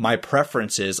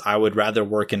preferences, I would rather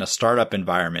work in a startup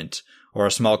environment or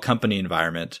a small company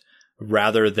environment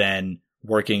rather than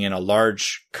working in a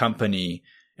large company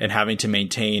and having to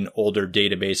maintain older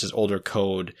databases, older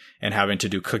code, and having to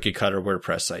do cookie cutter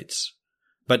WordPress sites.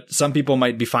 But some people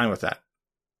might be fine with that.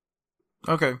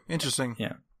 Okay, interesting.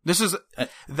 Yeah. This is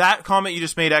that comment you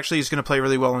just made actually is going to play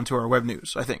really well into our web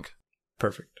news, I think.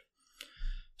 Perfect.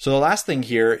 So the last thing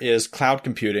here is cloud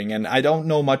computing, and I don't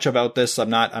know much about this. I'm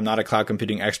not a cloud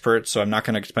computing expert, so I'm not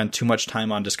going to spend too much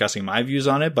time on discussing my views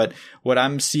on it. But what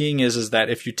I'm seeing is that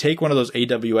if you take one of those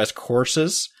AWS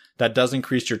courses, that does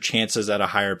increase your chances at a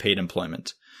higher paid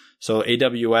employment. So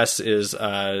AWS is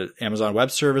Amazon Web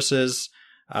Services.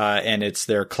 And it's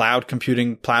their cloud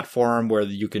computing platform where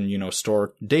you can,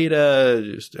 store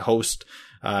data, host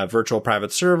virtual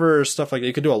private servers, stuff like that.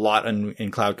 You can do a lot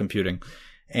in cloud computing.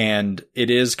 And it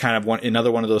is kind of another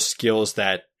one of those skills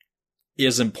that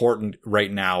is important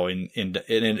right now and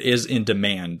it is in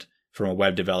demand from a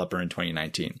web developer in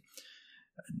 2019.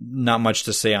 Not much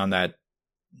to say on that.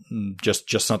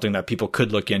 Just something that people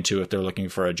could look into if they're looking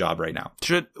for a job right now.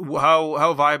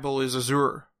 How viable is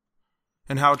Azure?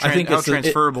 And how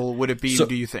transferable would it be,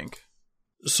 do you think?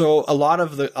 So a lot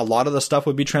of the stuff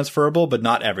would be transferable, but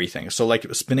not everything. So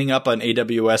like spinning up on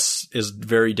AWS is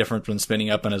very different from spinning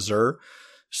up on Azure.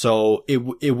 So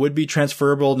it would be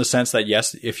transferable in the sense that,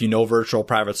 yes, if you know virtual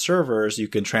private servers, you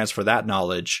can transfer that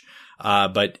knowledge.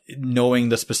 But knowing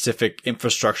the specific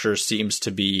infrastructure seems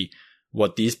to be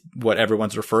what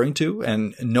everyone's referring to.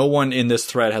 And no one in this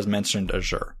thread has mentioned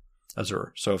Azure.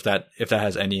 So if that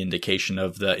has any indication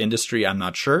of the industry, I'm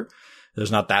not sure.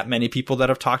 There's not that many people that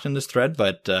have talked in this thread,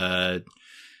 but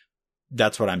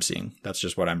that's what I'm seeing. That's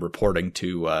just what I'm reporting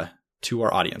to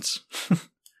our audience.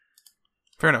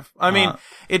 Fair enough. I mean,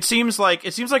 it seems like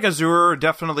Azure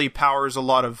definitely powers a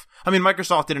lot of. I mean,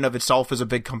 Microsoft in and of itself is a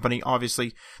big company.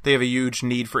 Obviously, they have a huge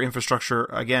need for infrastructure.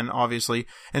 Again, obviously,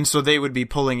 and so they would be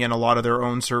pulling in a lot of their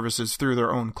own services through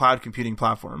their own cloud computing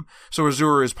platform. So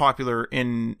Azure is popular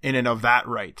in and of that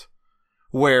right,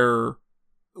 where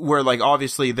like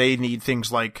obviously they need things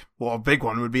like, well, a big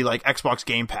one would be like Xbox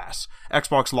Game Pass,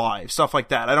 Xbox Live, stuff like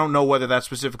that. I don't know whether that's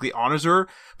specifically on Azure,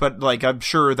 but like I'm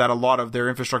sure that a lot of their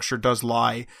infrastructure does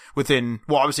lie within,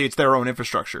 well, obviously it's their own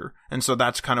infrastructure. And so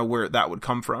that's kind of where that would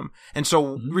come from. And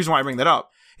so the reason why I bring that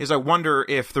up is I wonder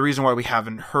if the reason why we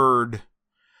haven't heard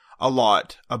a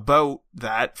lot about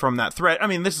that from that thread, I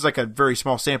mean, this is like a very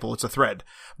small sample, it's a thread,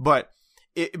 but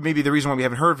maybe the reason why we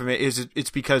haven't heard from it is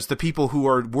it's because the people who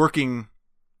are working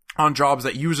on jobs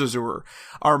that use Azure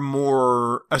are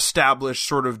more established,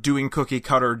 sort of doing cookie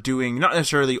cutter, doing not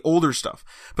necessarily older stuff,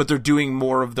 but they're doing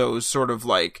more of those sort of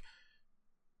like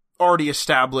already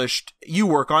established, you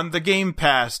work on the Game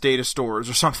Pass data stores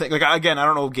or something. Like, again, I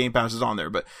don't know if Game Pass is on there,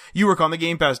 but you work on the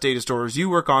Game Pass data stores, you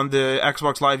work on the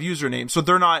Xbox Live username. So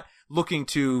they're not looking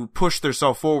to push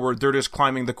themselves forward. They're just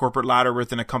climbing the corporate ladder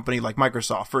within a company like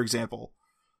Microsoft, for example.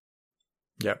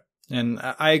 Yeah. And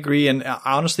I agree. And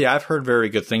honestly, I've heard very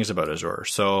good things about Azure.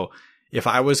 So if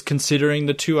I was considering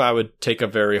the two, I would take a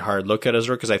very hard look at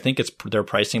Azure because I think their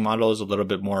pricing model is a little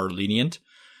bit more lenient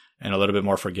and a little bit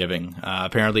more forgiving.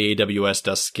 Apparently, AWS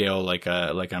does scale like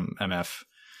MF.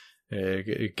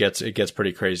 It gets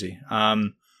pretty crazy.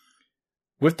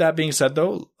 With that being said,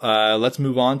 though, let's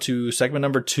move on to segment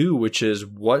number 2, which is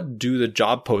what do the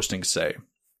job postings say?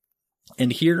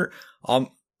 And here,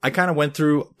 I kind of went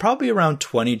through probably around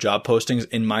 20 job postings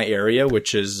in my area,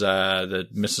 which is the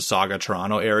Mississauga,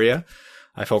 Toronto area.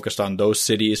 I focused on those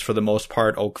cities for the most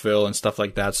part, Oakville and stuff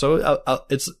like that. So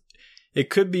it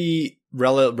could be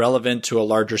relevant to a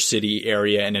larger city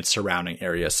area and its surrounding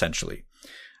area, essentially.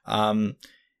 And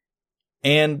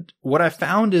what I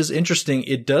found is interesting.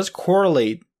 It does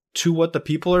correlate to what the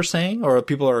people are saying or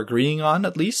people are agreeing on,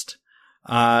 at least.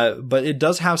 But it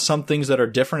does have some things that are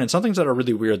different and some things that are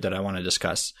really weird that I want to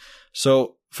discuss.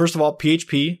 So first of all,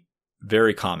 PHP,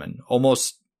 very common.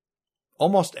 Almost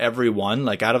everyone,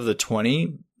 like out of the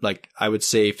 20, like I would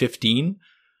say 15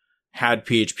 had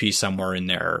PHP somewhere in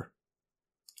their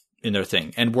in their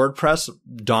thing. And WordPress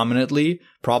dominantly,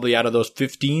 probably out of those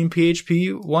 15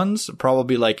 PHP ones,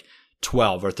 probably like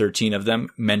 12 or 13 of them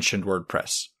mentioned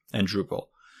WordPress and Drupal.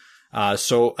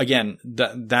 So again,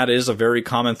 that is a very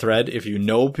common thread. If you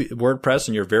know WordPress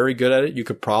and you're very good at it, you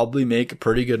could probably make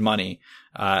pretty good money,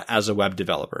 as a web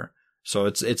developer. So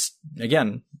it's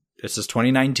again, this is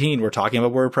 2019. We're talking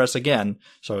about WordPress again.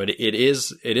 So it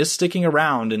is sticking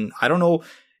around, and I don't know,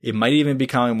 it might even be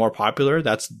becoming more popular.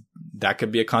 That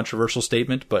could be a controversial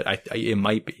statement, but it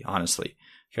might be, honestly,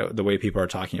 the way people are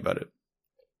talking about it.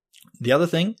 The other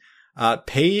thing,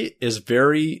 pay is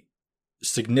very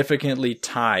significantly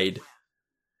tied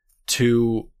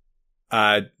to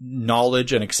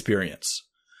knowledge and experience.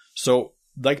 So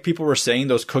like people were saying,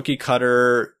 those cookie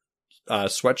cutter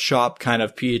sweatshop kind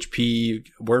of PHP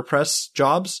WordPress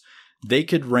jobs, they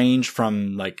could range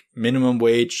from like minimum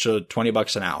wage to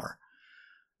 $20 an hour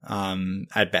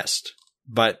at best.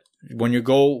 But when you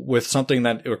go with something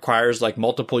that requires like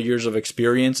multiple years of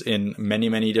experience in many,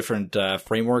 many different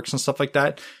frameworks and stuff like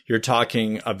that, you're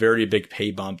talking a very big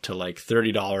pay bump to like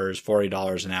 $30,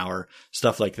 $40 an hour,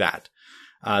 stuff like that.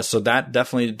 So that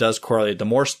definitely does correlate. The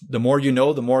more you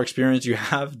know, the more experience you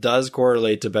have, does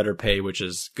correlate to better pay, which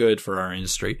is good for our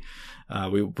industry.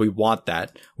 We want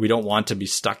that. We don't want to be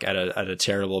stuck at a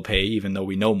terrible pay, even though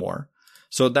we know more.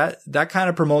 So that kind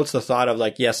of promotes the thought of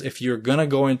like, yes, if you're going to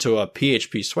go into a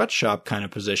PHP sweatshop kind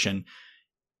of position,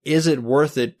 is it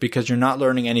worth it because you're not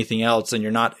learning anything else and you're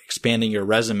not expanding your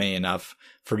resume enough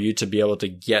for you to be able to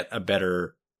get a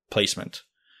better placement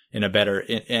in a better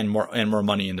and more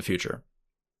money in the future?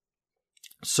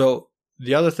 So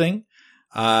the other thing,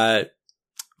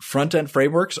 front-end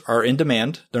frameworks are in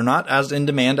demand. They're not as in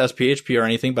demand as PHP or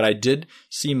anything, but I did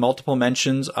see multiple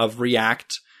mentions of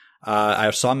React. I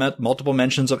saw multiple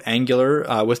mentions of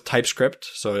Angular with TypeScript.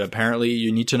 So apparently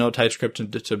you need to know TypeScript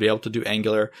to be able to do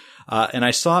Angular. And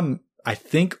I saw, I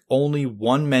think, only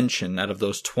one mention out of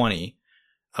those 20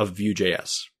 of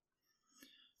Vue.js.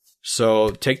 So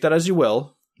take that as you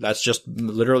will. That's just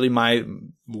literally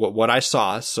what I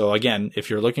saw. So again,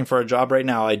 if you're looking for a job right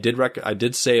now, I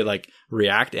did say like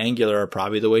React, Angular are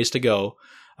probably the ways to go.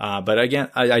 But again,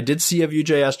 I did see a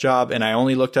Vue.js job, and I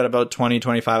only looked at about 20,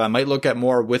 25. I might look at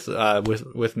more with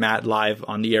Matt live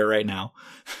on the air right now,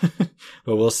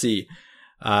 but we'll see.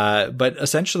 But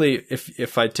essentially,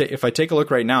 if I take a look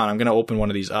right now, and I'm going to open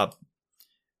one of these up,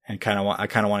 and I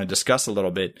kind of want to discuss a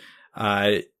little bit.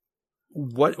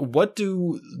 What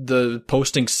do the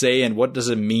postings say, and what does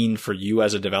it mean for you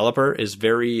as a developer is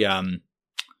very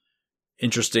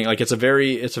interesting. Like it's a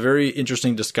very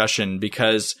interesting discussion,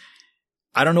 because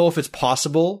I don't know if it's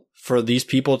possible for these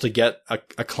people to get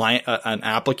a client, an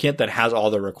applicant that has all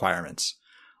the requirements.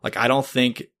 Like I don't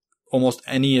think almost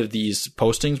any of these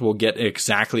postings will get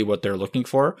exactly what they're looking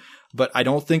for, but I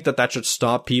don't think that should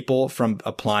stop people from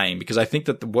applying, because I think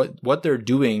that what they're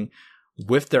doing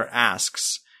with their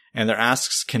asks, and their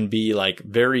asks can be like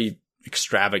very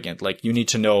extravagant. Like you need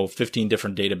to know 15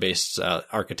 different database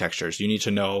architectures. You need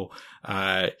to know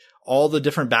all the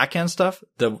different backend stuff,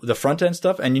 the front end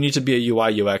stuff, and you need to be a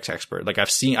UI UX expert. Like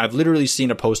I've literally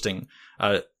seen a posting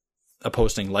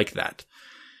like that.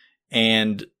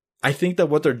 And I think that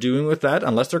what they're doing with that,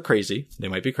 unless they're crazy, they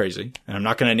might be crazy. And I'm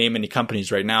not going to name any companies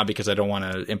right now because I don't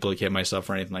want to implicate myself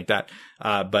or anything like that.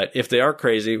 But if they are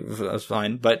crazy, that's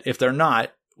fine. But if they're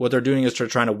not, what they're doing is they're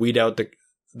trying to weed out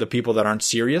the people that aren't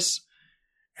serious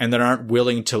and that aren't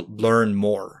willing to learn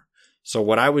more. So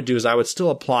what I would do is I would still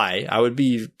apply. I would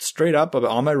be straight up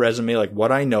on my resume, like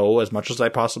what I know as much as I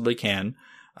possibly can.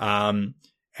 And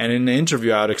in the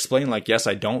interview, I would explain like, yes,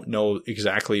 I don't know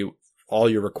exactly all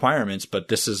your requirements, but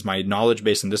this is my knowledge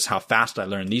base and this is how fast I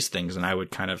learn these things. And I would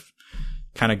kind of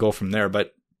go from there.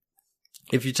 But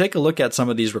if you take a look at some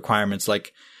of these requirements,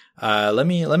 like, let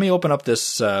me open up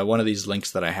this, one of these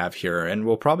links that I have here, and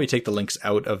we'll probably take the links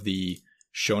out of the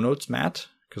show notes, Matt,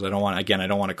 because I don't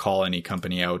want to call any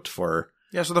company out for.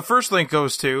 Yeah. So the first link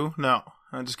goes to, no,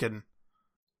 I'm just kidding.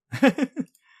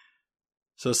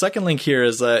 So the second link here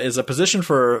is a position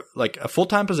for like a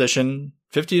full-time position,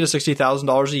 $50,000 to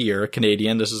 $60,000 a year,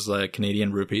 Canadian. This is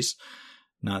Canadian rupees,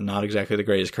 not exactly the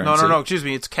greatest currency. No. Excuse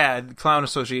me. It's CAD, Clown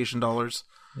Association dollars.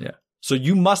 Yeah. So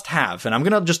you must have, and I'm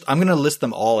gonna list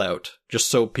them all out just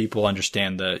so people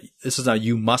understand this is a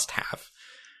you must have.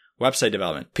 Website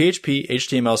development: PHP,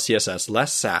 HTML, CSS,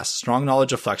 less Sass, strong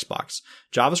knowledge of Flexbox,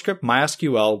 JavaScript,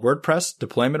 MySQL, WordPress,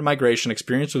 deployment migration,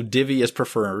 experience with Divi is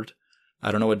preferred.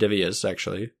 I don't know what Divi is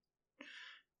actually.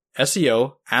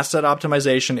 SEO, asset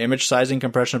optimization, image sizing,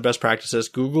 compression of best practices,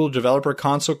 Google Developer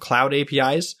Console, Cloud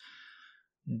APIs,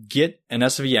 Git and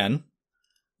SVN,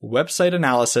 website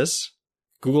analysis,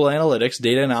 Google Analytics,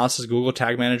 data analysis, Google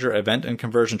Tag Manager, event and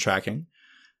conversion tracking,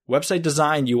 website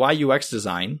design, UI UX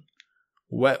design,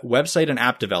 website and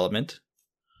app development.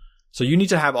 So you need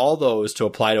to have all those to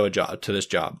apply to this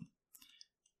job.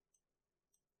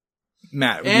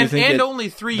 Matt, do you think and only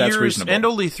 3 years reasonable? And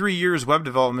only 3 years web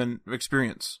development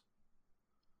experience.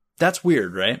 That's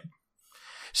weird, right?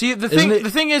 See, the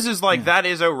thing is like that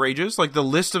is outrageous. Like the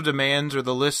list of demands or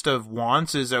the list of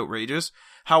wants is outrageous.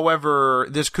 However,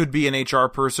 this could be an HR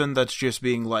person that's just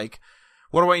being like,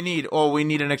 what do I need? Oh, we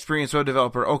need an experienced web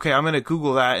developer. Okay, I'm going to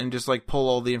Google that and just like pull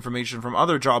all the information from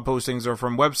other job postings or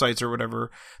from websites or whatever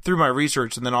through my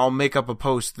research, and then I'll make up a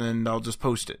post and I'll just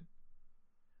post it.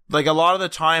 Like a lot of the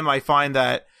time I find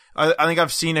that I think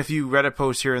I've seen a few Reddit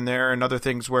posts here and there and other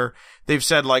things where they've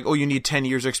said like, oh, you need 10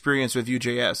 years experience with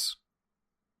Vue.js.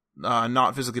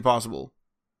 Not physically possible.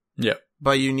 Yeah.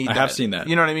 But you need I have seen that.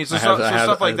 You know what I mean? So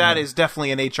stuff like that is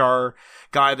definitely an HR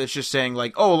guy that's just saying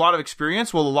like, oh, a lot of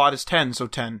experience? Well, a lot is 10, so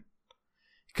 10.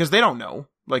 Because they don't know.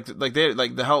 Like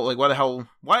the hell, like what the hell,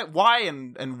 why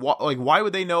and what, like why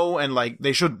would they know, and like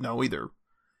they shouldn't know either.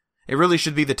 It really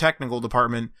should be the technical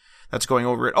department that's going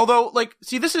over it. Although, like,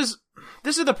 see, this is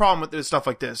the problem with stuff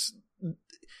like this.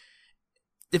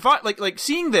 If I like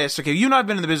seeing this, okay, you and I have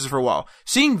been in the business for a while.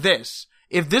 Seeing this,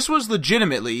 if this was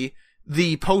legitimately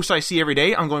the post I see every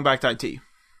day, I'm going back to IT.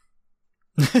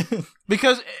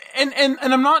 Because, and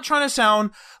I'm not trying to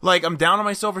sound like I'm down on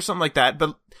myself or something like that,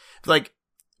 but like,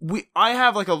 I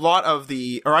have like I do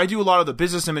a lot of the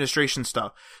business administration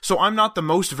stuff. So I'm not the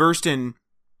most versed in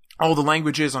all the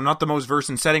languages. I'm not the most versed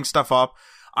in setting stuff up.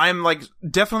 I'm like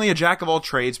definitely a jack of all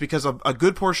trades because a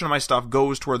good portion of my stuff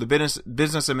goes toward the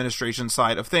business administration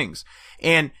side of things.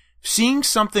 And seeing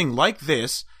something like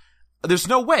this, there's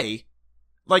no way.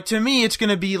 Like, to me, it's going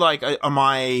to be like, am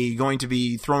I going to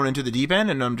be thrown into the deep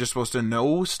end and I'm just supposed to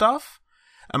know stuff?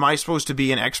 Am I supposed to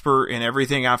be an expert in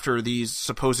everything after these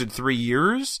supposed 3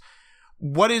 years?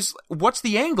 What's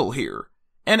the angle here?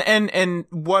 And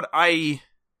what I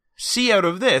see out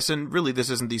of this, and really this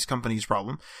isn't these companies'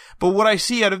 problem, but what I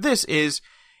see out of this is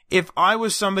if I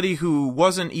was somebody who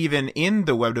wasn't even in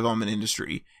the web development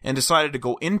industry and decided to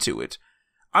go into it,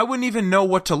 I wouldn't even know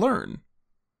what to learn.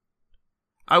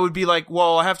 I would be like,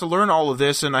 well, I have to learn all of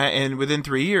this and within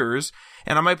 3 years,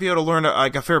 and I might be able to learn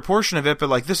a fair portion of it, but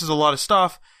like this is a lot of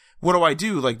stuff. What do I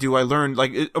do? Like, do I learn,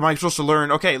 like, am I supposed to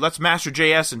learn, okay, let's master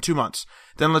JS in 2 months.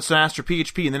 Then let's master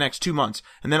PHP in the next 2 months.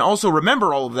 And then also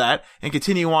remember all of that and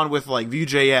continue on with like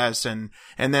Vue.js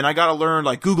and then I gotta learn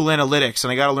like Google Analytics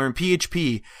and I gotta learn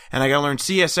PHP and I gotta learn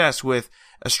CSS with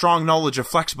a strong knowledge of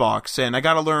Flexbox and I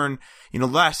gotta learn,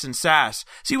 less in Sass.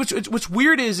 See, what's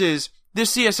weird is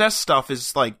this CSS stuff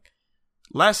is like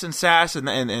less in Sass and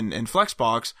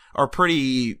Flexbox are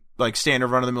pretty like standard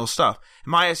run-of-the-mill stuff.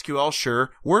 MySQL,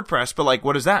 sure. WordPress, but like,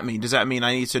 what does that mean? Does that mean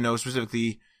I need to know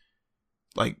specifically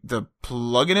like the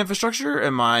plugin infrastructure?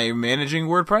 Am I managing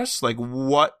WordPress? Like,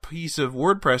 what piece of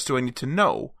WordPress do I need to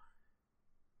know?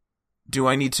 Do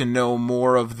I need to know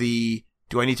more of do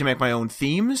I need to make my own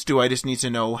themes? Do I just need to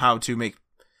know how to make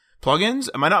plugins?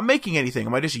 Am I not making anything?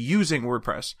 Am I just using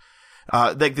WordPress?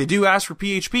 Like they do ask for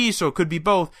PHP, so it could be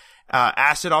both.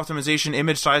 Asset optimization,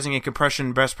 image sizing, and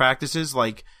compression best practices.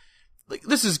 Like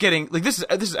this is getting like this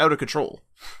is out of control.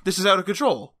 This is out of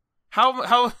control.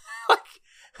 How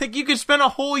like you could spend a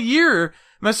whole year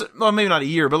well, maybe not a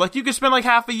year, but like you could spend like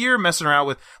half a year messing around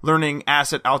with learning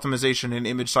asset optimization and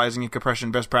image sizing and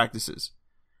compression best practices.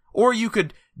 Or you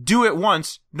could do it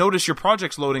once, notice your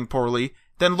project's loading poorly,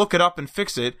 then look it up and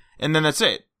fix it, and then that's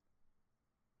it.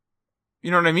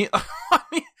 You know what I mean? I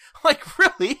mean, like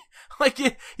really? Like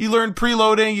you learn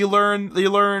preloading, you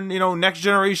learn, next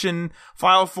generation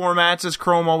file formats as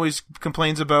Chrome always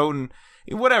complains about and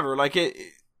whatever. Like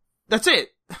that's it.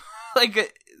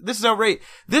 Like this is outrageous.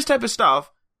 This type of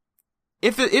stuff,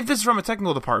 if this is from a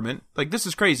technical department, like this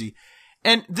is crazy.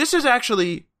 And this is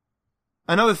actually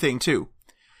another thing too,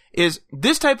 is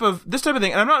this type of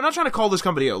thing. And I'm not trying to call this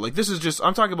company out. Like this is just,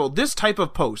 I'm talking about this type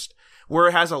of post where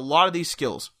it has a lot of these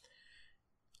skills.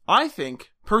 I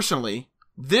think personally,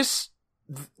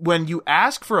 when you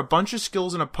ask for a bunch of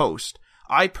skills in a post,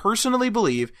 I personally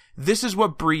believe this is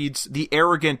what breeds the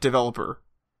arrogant developer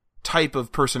type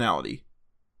of personality.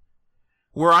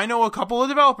 Where I know a couple of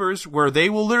developers where they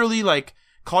will literally like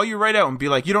call you right out and be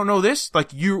like, you don't know this?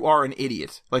 Like you are an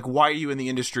idiot. Like why are you in the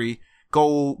industry?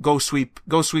 Go sweep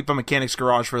a mechanic's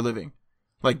garage for a living.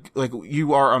 Like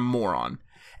you are a moron.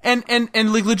 And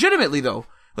like legitimately though,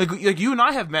 like you and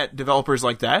I have met developers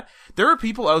like that. There are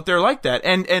people out there like that.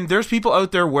 And there's people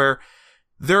out there where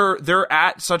they're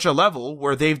at such a level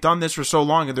where they've done this for so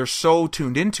long and they're so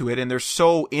tuned into it and they're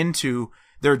so into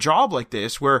their job like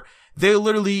this, where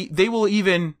they'll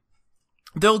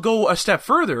go a step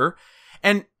further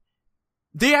and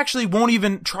they actually won't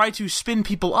even try to spin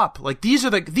people up. Like these are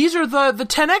the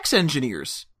 10X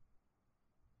engineers.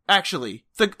 Actually,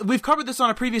 we've covered this on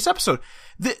a previous episode.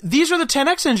 These are the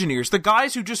 10X engineers, the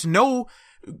guys who just know,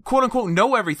 quote unquote,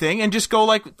 know everything and just go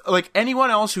like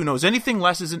anyone else who knows anything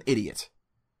less is an idiot.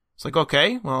 It's like,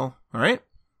 okay, well, all right.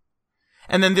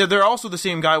 And then they're also the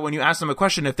same guy when you ask them a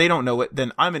question, if they don't know it,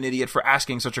 then I'm an idiot for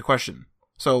asking such a question.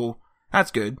 So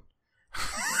that's good.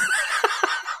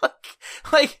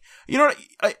 like, you know,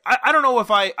 I don't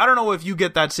know if you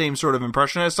get that same sort of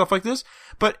impression as stuff like this,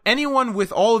 but anyone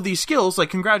with all of these skills, like,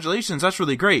 congratulations, that's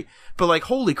really great. But like,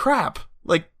 holy crap.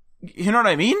 Like, you know what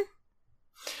I mean?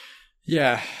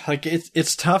 Yeah. Like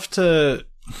it's tough to,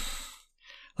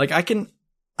 like, I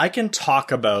can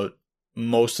talk about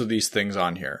most of these things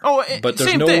on here. Oh, but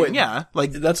there's same no thing, way, yeah.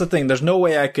 Like, that's the thing. There's no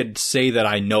way I could say that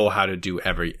I know how to do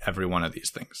every one of these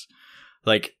things.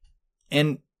 Like,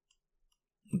 and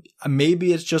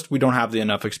maybe it's just we don't have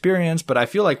enough experience, but I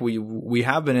feel like we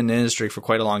have been in the industry for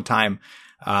quite a long time.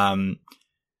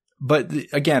 But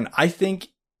again, I think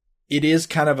it is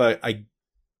kind of a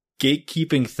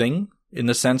gatekeeping thing in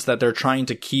the sense that they're trying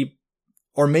to keep,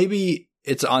 or maybe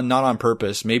it's not on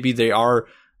purpose. Maybe they are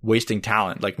wasting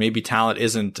talent. Like maybe talent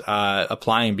isn't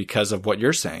applying because of what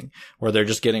you're saying, where they're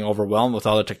just getting overwhelmed with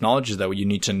all the technologies that you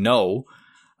need to know,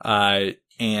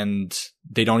 and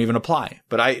they don't even apply.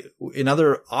 But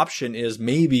another option is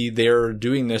maybe they're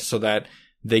doing this so that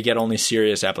they get only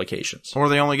serious applications. Or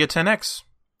they only get 10X.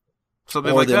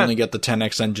 Something or like they that. only get the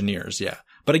 10X engineers, yeah.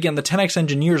 But again, the 10X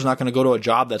engineer is not going to go to a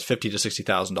job that's $50,000 to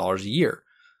 $60,000 a year.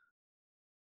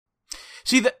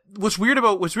 See, what's weird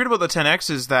about the 10X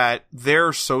is that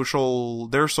their social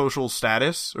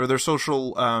status, or their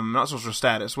social, not social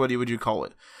status, what would you call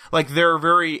it? Like, they're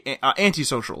very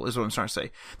antisocial, is what I'm trying to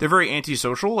say. They're very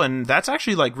antisocial, and that's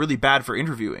actually, like, really bad for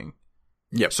interviewing.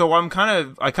 Yep. So I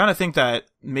kind of think that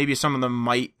maybe some of them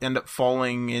might end up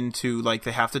falling into, like,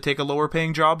 they have to take a lower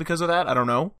paying job because of that. I don't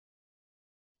know.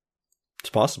 It's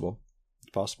possible.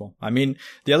 Possible. I mean,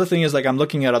 the other thing is, like, I'm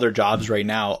looking at other jobs right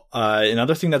now.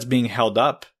 Another thing that's being held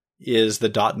up is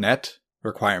the .NET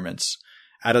requirements.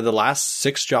 Out of the last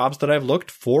 6 jobs that I've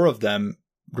looked, 4 of them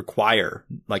require,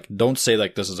 like, don't say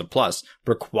like this is a plus,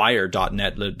 require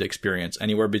 .NET lived experience,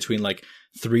 anywhere between like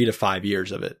 3 to 5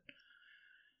 years of it.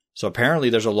 So apparently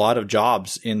there's a lot of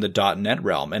jobs in the .NET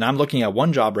realm. And I'm looking at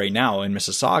one job right now in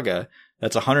Mississauga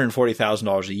that's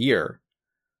 $140,000 a year.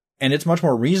 And it's much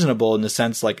more reasonable in the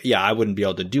sense, like, yeah, I wouldn't be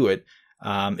able to do it.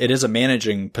 It is a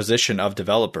managing position of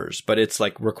developers, but it's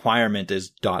like requirement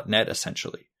is .NET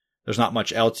essentially. There's not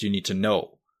much else you need to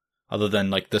know other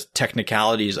than like the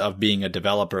technicalities of being a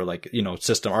developer, like, you know,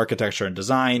 system architecture and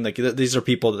design. Like these are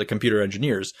people, the computer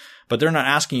engineers, but they're not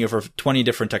asking you for 20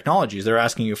 different technologies. They're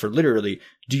asking you for literally,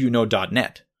 do you know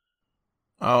 .NET?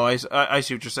 Oh, I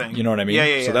see what you're saying. You know what I mean?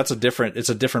 Yeah. So that's it's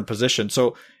a different position.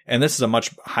 So, and this is a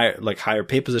much higher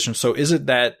pay position. So is it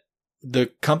that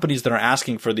the companies that are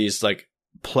asking for these like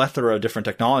plethora of different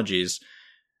technologies,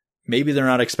 maybe they're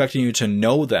not expecting you to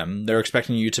know them. They're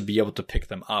expecting you to be able to pick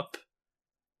them up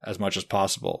as much as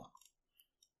possible.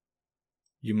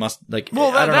 You must like,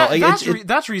 well, I don't know.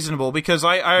 That's reasonable because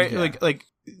like,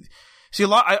 see,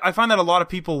 I find that a lot of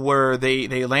people where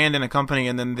they land in a company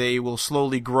and then they will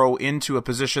slowly grow into a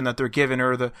position that they're given,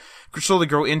 or slowly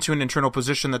grow into an internal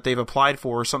position that they've applied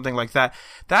for, or something like that.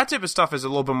 That type of stuff is a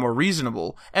little bit more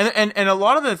reasonable. And a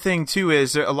lot of the thing too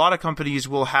is a lot of companies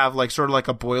will have like sort of like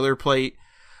a boilerplate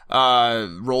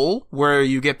role where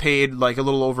you get paid like a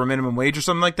little over minimum wage or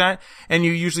something like that, and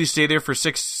you usually stay there for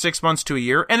six months to a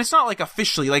year. And it's not like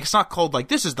officially, like, it's not called like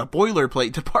this is the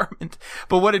boilerplate department,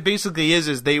 but what it basically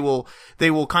is they will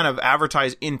kind of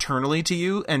advertise internally to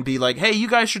you and be like, hey, you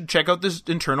guys should check out this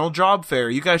internal job fair,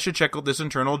 you guys should check out this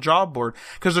internal job board,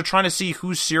 because they're trying to see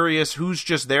who's serious, who's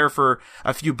just there for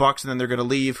a few bucks and then they're gonna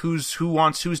leave, who's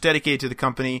dedicated to the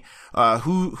company,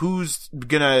 who's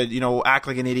gonna, you know, act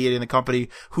like an idiot in the company,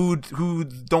 who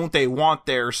don't they want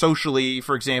there socially,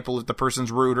 for example, if the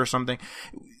person's rude or something.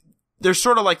 There's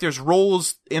sort of like, there's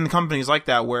roles in companies like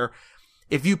that where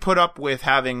if you put up with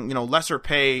having, you know, lesser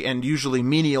pay and usually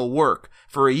menial work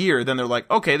for a year, then they're like,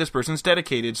 okay, this person's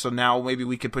dedicated, so now maybe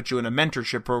we could put you in a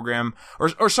mentorship program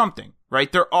or something,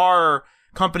 right? There are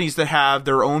companies that have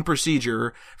their own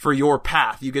procedure for your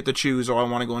path. You get to choose, oh, I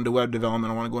want to go into web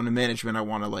development, I want to go into management, I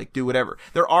want to like do whatever.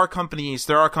 There are companies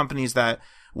that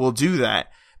will do that.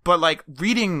 But like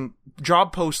reading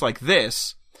job posts like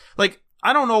this, like,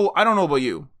 I don't know about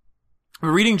you, but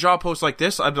reading job posts like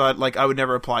this, I would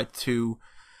never apply to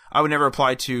I would never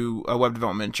apply to a web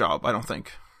development job. I don't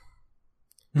think.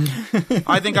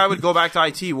 I think I would go back to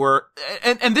IT where,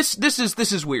 and this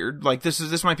is weird. Like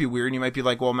this might be weird. And you might be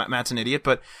like, well, Matt's an idiot,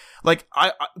 but like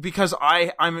because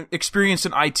I'm experienced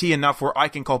in IT enough where I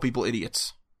can call people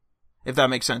idiots, if that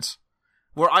makes sense.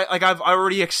 Where I've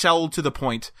already excelled to the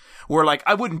point where like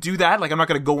I wouldn't do that. Like I'm not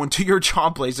going to go into your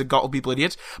job place and call people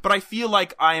idiots, but I feel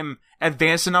like I am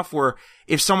advanced enough where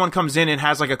if someone comes in and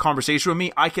has like a conversation with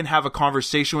me, I can have a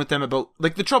conversation with them about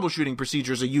like the troubleshooting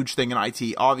procedure is a huge thing in IT,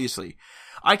 obviously.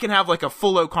 I can have like a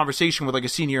full out conversation with like a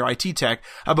senior IT tech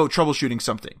about troubleshooting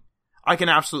something. I can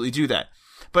absolutely do that.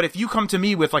 But if you come to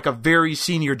me with like a very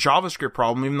senior JavaScript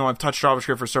problem, even though I've touched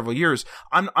JavaScript for several years,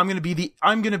 I'm going to be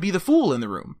the fool in the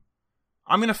room.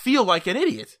 I'm going to feel like an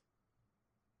idiot.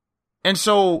 And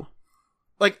so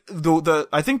like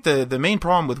I think the main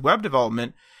problem with web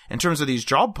development in terms of these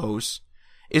job posts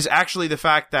is actually the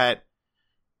fact that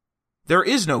there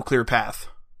is no clear path.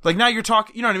 Like now you're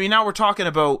talking, you know what I mean? Now we're talking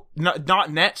about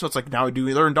 .NET, so it's like, now do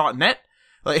we learn .NET?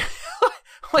 Like,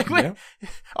 yeah.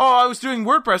 Oh, I was doing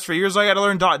WordPress for years, so I got to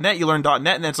learn .NET. You learn .NET,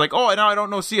 and then it's like, oh, now I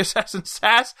don't know CSS and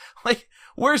Sass. Like,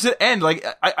 where's it end? Like,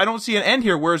 I don't see an end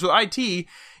here. Whereas with IT,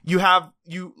 you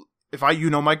know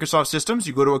Microsoft systems,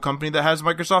 you go to a company that has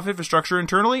Microsoft infrastructure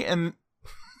internally, and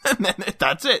then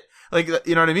that's it. Like,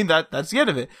 you know what I mean? That's the end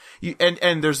of it.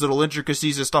 And there's little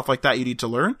intricacies and stuff like that you need to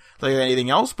learn, like anything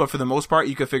else, but for the most part,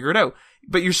 you can figure it out.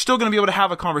 But you're still going to be able to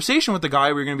have a conversation with the guy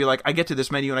where you're going to be like, I get to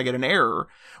this menu and I get an error.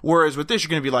 Whereas with this, you're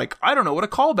going to be like, I don't know what a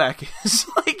callback is.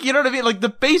 Like, you know what I mean? Like the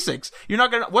basics. You're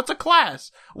not going to, what's a class?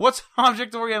 What's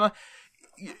object oriented?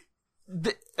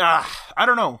 I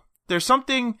don't know. There's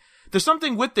something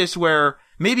with this where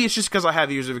maybe it's just because I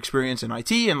have years of experience in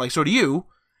IT and like, so do you.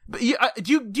 But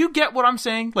do you get what I'm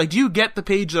saying? Like, do you get the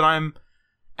page that I'm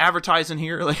advertising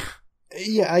here? Like,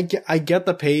 yeah, I get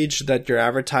the page that you're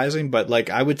advertising, but like,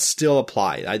 I would still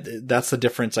apply. That's the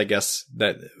difference, I guess,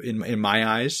 that in my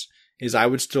eyes is I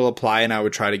would still apply and I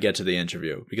would try to get to the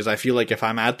interview because I feel like if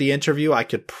I'm at the interview, I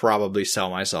could probably sell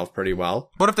myself pretty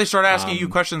well. What if they start asking you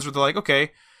questions where they're like,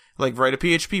 okay, like write a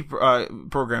PHP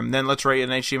program, then let's write an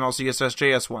HTML, CSS,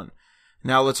 JS one.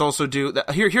 Now let's also do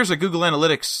here's a Google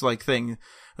Analytics like thing.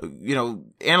 You know,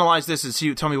 analyze this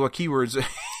and tell me what keywords.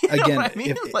 Again, what I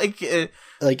mean?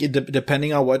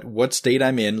 Depending on what state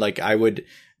I'm in, like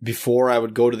before I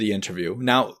would go to the interview.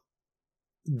 Now,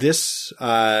 this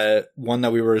one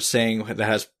that we were saying that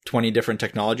has 20 different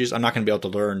technologies, I'm not going to be able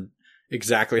to learn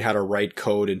exactly how to write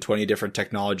code in 20 different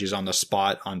technologies on the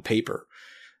spot on paper.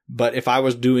 But if I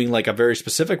was doing like a very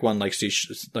specific one, like C#,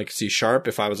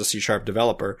 if I was a C#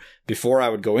 developer, before I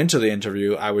would go into the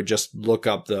interview, I would just look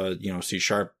up the, C#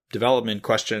 development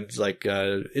questions, like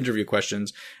interview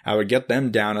questions. I would get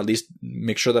them down, at least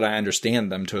make sure that I understand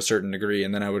them to a certain degree.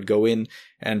 And then I would go in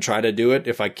and try to do it.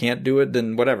 If I can't do it,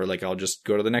 then whatever, like I'll just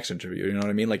go to the next interview. You know what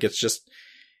I mean? Like it's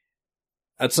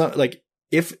not like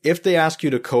if they ask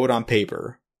you to code on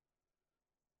paper,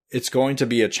 it's going to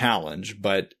be a challenge,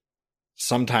 but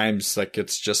sometimes like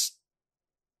it's just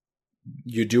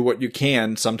you do what you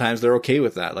can. Sometimes they're okay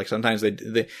with that. Like sometimes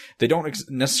they don't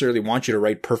necessarily want you to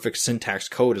write perfect syntax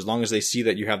code as long as they see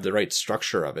that you have the right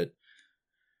structure of it.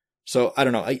 So I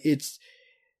don't know. It's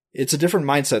a different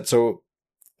mindset. So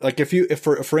like if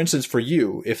for instance for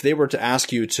you, if they were to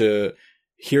ask you to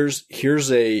here's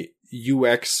a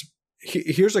UX,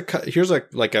 here's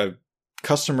a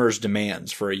customer's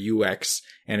demands for a UX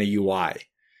and a UI.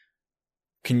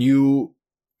 Can you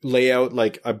lay out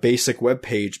like a basic web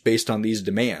page based on these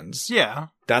demands? Yeah.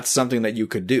 That's something that you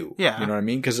could do. Yeah. You know what I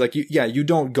mean? Because like, you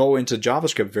don't go into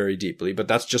JavaScript very deeply, but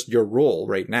that's just your role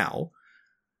right now,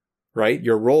 right?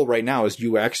 Your role right now is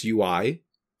UX, UI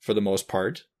for the most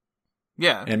part.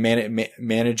 Yeah. And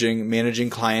managing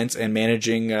clients and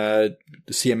managing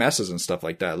CMSs and stuff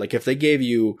like that. Like if they gave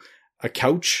you a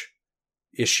couch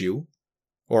issue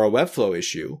or a Webflow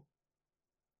issue,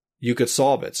 you could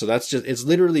solve it. So it's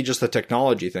literally just a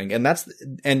technology thing.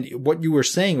 And what you were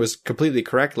saying was completely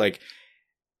correct. Like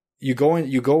you go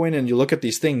in and you look at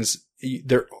these things.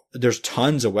 There's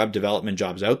tons of web development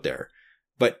jobs out there,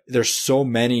 but there's so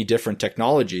many different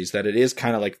technologies that it is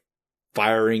kind of like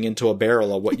firing into a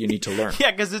barrel of what you need to learn.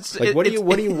 Yeah. Cause it's like, what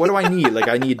do I need? Like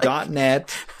I need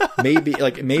 .NET.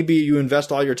 Maybe you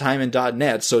invest all your time in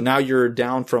 .NET. So now you're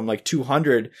down from like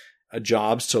 200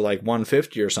 jobs to like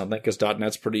 150 or something because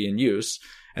 .NET's pretty in use.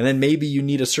 And then maybe you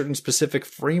need a certain specific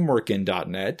framework in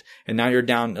 .NET and now you're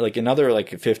down like another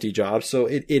like 50 jobs. So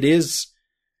it is,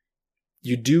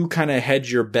 you do kind of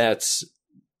hedge your bets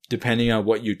depending on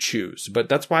what you choose. But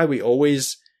that's why we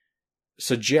always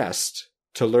suggest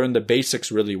to learn the basics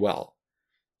really well.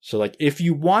 So like if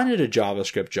you wanted a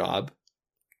JavaScript job,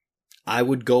 I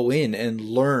would go in and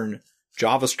learn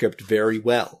JavaScript very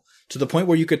well to the point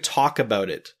where you could talk about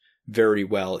it very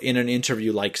well in an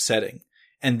interview-like setting.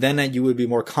 And then you would be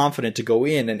more confident to go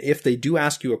in. And if they do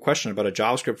ask you a question about a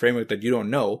JavaScript framework that you don't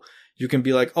know, you can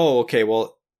be like, oh, okay,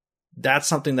 well, that's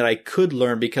something that I could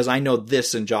learn because I know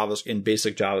this in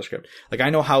basic JavaScript. Like I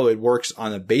know how it works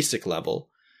on a basic level.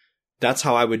 That's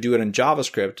how I would do it in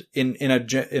JavaScript. In a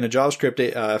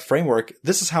JavaScript framework,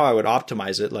 this is how I would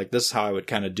optimize it. Like this is how I would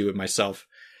kind of do it myself.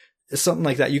 It's something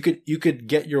like that. You could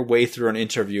get your way through an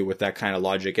interview with that kind of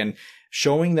logic, and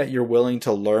showing that you're willing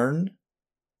to learn,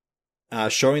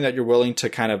 showing that you're willing to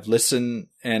kind of listen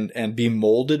and be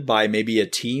molded by maybe a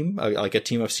team, like a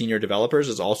team of senior developers,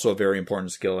 is also a very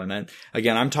important skill. And then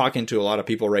again, I'm talking to a lot of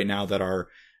people right now that are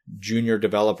junior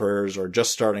developers or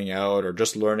just starting out or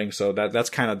just learning. So that's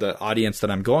kind of the audience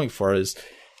that I'm going for, is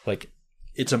like,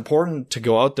 it's important to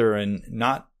go out there and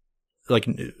not like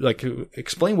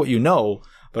explain what you know,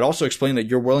 but also explain that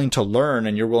you're willing to learn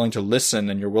and you're willing to listen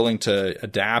and you're willing to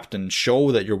adapt, and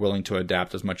show that you're willing to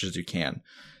adapt as much as you can.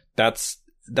 That's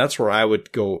where I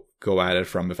would go at it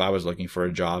from if I was looking for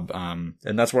a job. And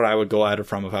that's where I would go at it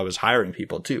from if I was hiring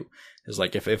people too. Is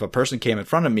like, if a person came in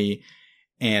front of me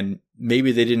and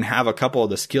maybe they didn't have a couple of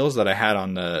the skills that I had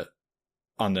on the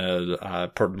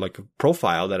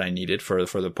profile that I needed for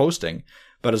the posting,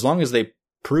 but as long as they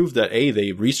prove that A,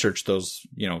 they researched those,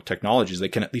 technologies, they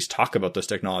can at least talk about those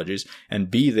technologies,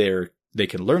 and B, they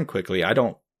can learn quickly.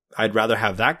 I'd rather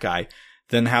have that guy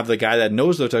than have the guy that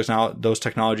knows those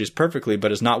technologies perfectly,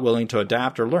 but is not willing to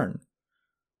adapt or learn.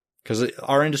 Because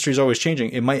our industry is always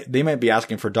changing. They might be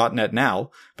asking for .NET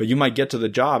now, but you might get to the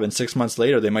job and 6 months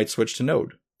later they might switch to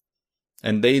Node,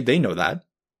 and they know that.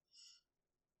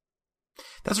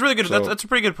 That's really good. So, that's a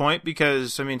pretty good point,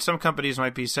 because I mean, some companies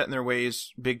might be set in their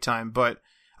ways big time, but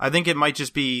I think it might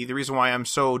just be the reason why I'm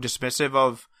so dismissive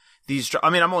of these. I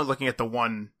mean, I'm only looking at the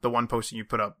one posting you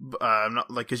put up. I'm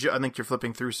not like, I think you're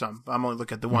flipping through some. I'm only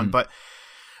looking at the one, but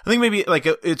I think maybe like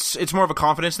it's more of a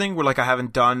confidence thing where like I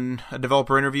haven't done a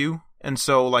developer interview, and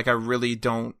so like I really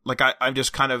don't like I'm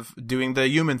just kind of doing the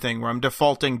human thing where I'm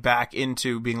defaulting back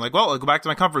into being like, well, I'll go back to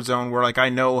my comfort zone where like I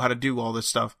know how to do all this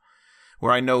stuff,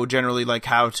 where I know generally like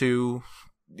how to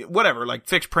whatever, like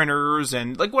fix printers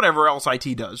and like whatever else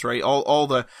IT does, right? All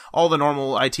the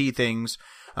normal IT things.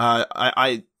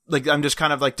 I'm just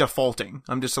kind of like defaulting.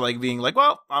 I'm just like being like,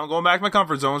 well, I'm going back to my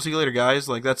comfort zone. See you later, guys.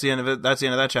 Like that's the end of it. That's the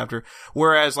end of that chapter.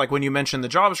 Whereas like when you mentioned the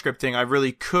JavaScript thing, I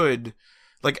really could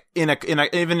like in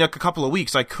even like a couple of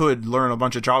weeks, I could learn a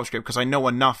bunch of JavaScript because I know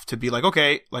enough to be like,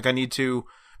 okay, like I need to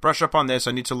brush up on this.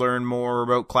 I need to learn more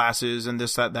about classes and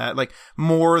this, that, like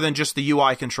more than just the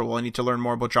UI control. I need to learn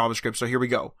more about JavaScript. So here we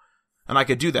go. And I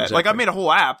could do that. Exactly. Like I made a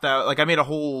whole app I made a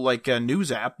whole like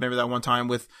news app. Remember that one time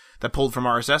that pulled from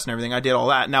RSS and everything. I did all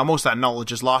that. Now most of that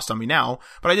knowledge is lost on me now,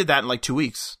 but I did that in like 2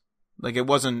 weeks. Like it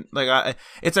wasn't like I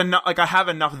have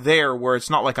enough there where it's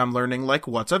not like I'm learning like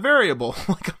what's a variable.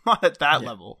 Like I'm not at that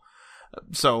level.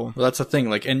 So well, that's the thing.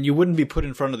 Like, and you wouldn't be put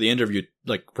in front of the interview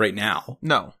like right now.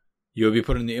 No, you would be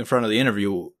put in front of the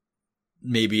interview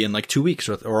maybe in like 2 weeks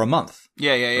or a month.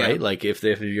 Yeah. Right? Like if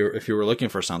you were looking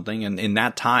for something, and in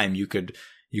that time you could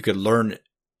learn,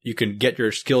 you can get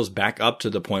your skills back up to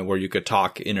the point where you could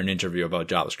talk in an interview about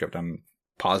JavaScript. I'm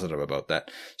positive about that.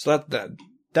 So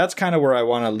that's kind of where I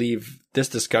want to leave this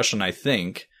discussion, I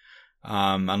think.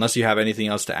 Unless you have anything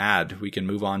else to add, we can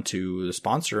move on to the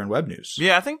sponsor and web news.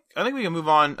 Yeah, I think we can move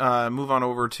on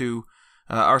over to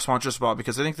our sponsor spot,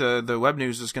 because I think the web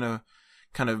news is going to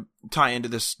kind of tie into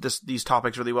these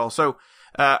topics really well. So,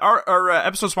 our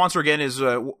episode sponsor again is,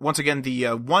 once again, the,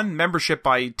 One Membership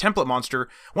by Template Monster.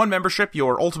 One Membership,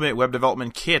 your ultimate web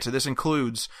development kit. This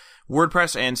includes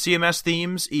WordPress and CMS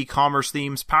themes, e-commerce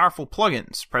themes, powerful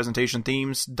plugins, presentation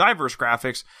themes, diverse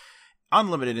graphics,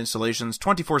 unlimited installations,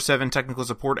 24/7 technical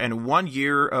support, and 1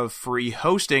 year of free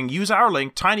hosting. Use our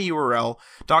link,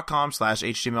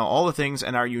 tinyurl.com/HTML, all the things,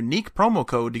 and our unique promo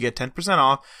code to get 10%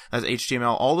 off. That's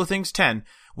HTML, all the things 10.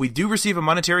 We do receive a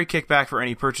monetary kickback for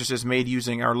any purchases made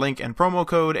using our link and promo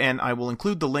code, and I will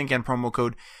include the link and promo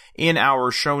code in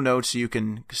our show notes so you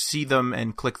can see them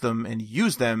and click them and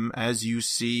use them as you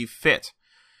see fit.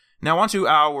 Now onto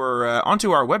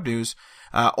our web news.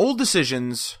 Old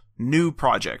decisions, new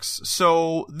projects.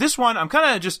 So this one, I'm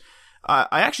kind of just,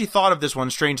 I actually thought of this one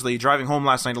strangely driving home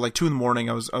last night at like 2 a.m.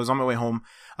 I was on my way home,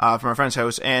 from my friend's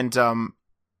house. And,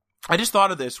 I just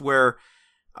thought of this where,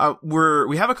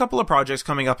 We have a couple of projects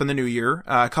coming up in the new year,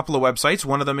 a couple of websites.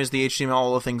 One of them is the HTML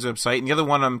All of Things website, and the other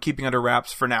one I'm keeping under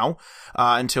wraps for now,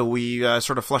 until we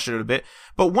sort of flush it out a bit.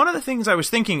 But one of the things I was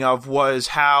thinking of was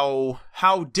how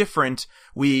different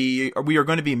we are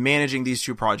going to be managing these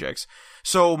two projects.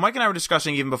 So Mike and I were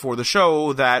discussing even before the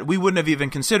show that we wouldn't have even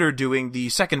considered doing the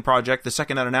second project, the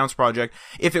second unannounced project,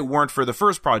 if it weren't for the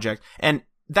first project. And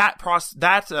that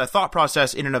thought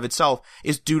process in and of itself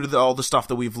is due to all the stuff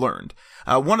that we've learned.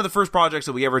 One of the first projects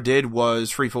that we ever did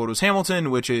was Free Photos Hamilton,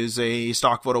 which is a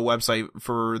stock photo website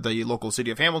for the local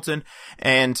city of Hamilton.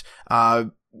 And,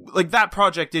 that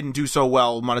project didn't do so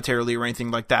well monetarily or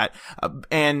anything like that.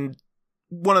 And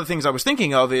one of the things I was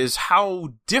thinking of is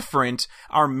how different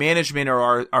our management or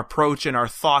our approach and our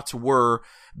thoughts were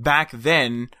back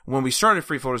then when we started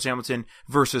Free Photos Hamilton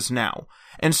versus now.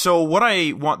 And so what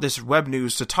I want this web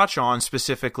news to touch on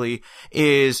specifically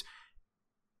is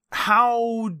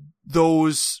how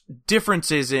those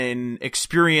differences in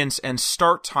experience and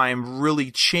start time really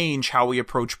change how we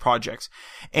approach projects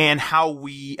and how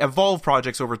we evolve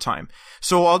projects over time.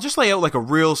 So I'll just lay out like a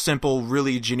real simple,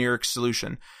 really generic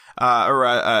solution.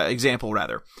 Example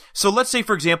rather. So let's say,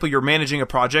 for example, you're managing a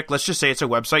project. Let's just say it's a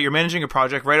website. You're managing a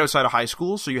project right outside of high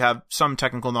school, so you have some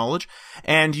technical knowledge,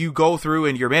 and you go through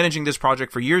and you're managing this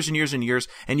project for years and years and years,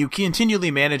 and you continually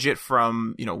manage it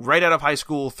from, right out of high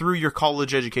school through your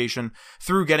college education,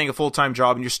 through getting a full-time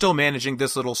job, and you're still managing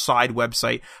this little side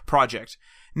website project.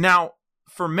 Now,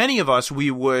 for many of us, we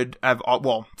would have,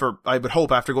 I would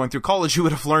hope after going through college, you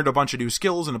would have learned a bunch of new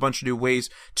skills and a bunch of new ways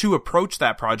to approach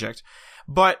that project.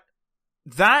 But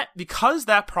because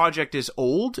that project is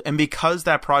old and because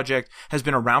that project has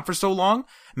been around for so long,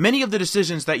 many of the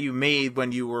decisions that you made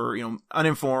when you were,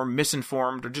 uninformed,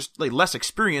 misinformed, or just less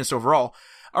experienced overall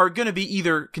are going to be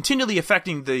either continually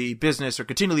affecting the business or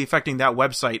continually affecting that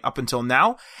website up until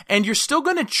now. And you're still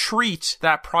going to treat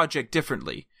that project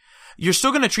differently. You're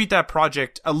still going to treat that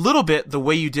project a little bit the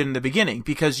way you did in the beginning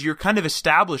because you're kind of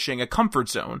establishing a comfort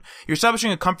zone. You're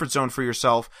establishing a comfort zone for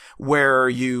yourself where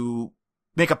you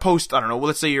make a post. I don't know. Well,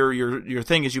 let's say your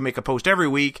thing is you make a post every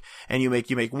week and you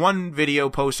make one video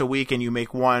post a week and you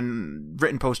make one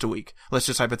written post a week. Let's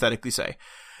just hypothetically say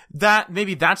that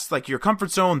maybe that's like your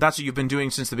comfort zone. That's what you've been doing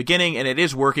since the beginning and it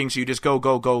is working. So you just go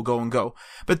and go.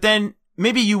 But then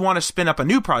maybe you want to spin up a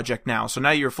new project now. So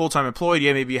now you're full-time employed.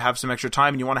 Yeah, maybe you have some extra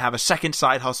time and you want to have a second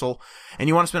side hustle and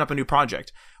you want to spin up a new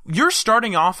project. You're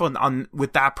starting off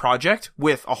with that project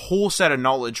with a whole set of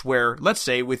knowledge where, let's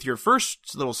say, with your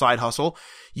first little side hustle,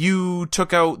 you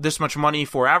took out this much money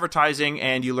for advertising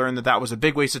and you learned that was a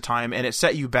big waste of time and it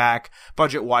set you back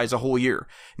budget-wise a whole year.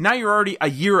 Now you're already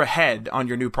a year ahead on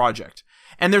your new project.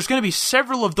 And there's going to be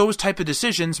several of those type of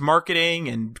decisions, marketing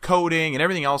and coding and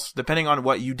everything else, depending on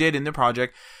what you did in the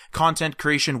project, content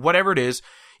creation, whatever it is,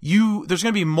 there's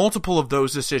going to be multiple of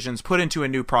those decisions put into a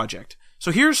new project.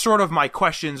 So here's sort of my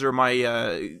questions or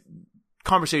my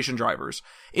conversation drivers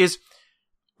is,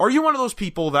 are you one of those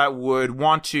people that would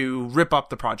want to rip up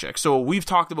the project? So we've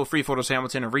talked about Free Photos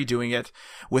Hamilton and redoing it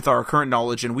with our current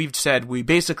knowledge, and we've said we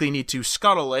basically need to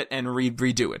scuttle it and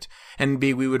redo it. And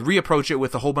we would reapproach it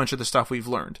with a whole bunch of the stuff we've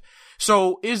learned.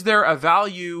 So is there a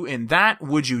value in that?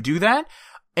 Would you do that?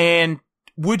 And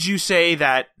would you say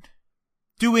that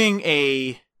doing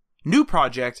a new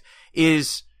project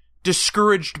is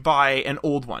discouraged by an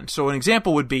old one? So an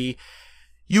example would be,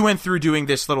 you went through doing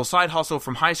this little side hustle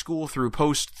from high school through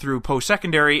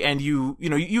post-secondary, and you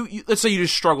let's say you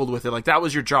just struggled with it. Like, that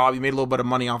was your job. You made a little bit of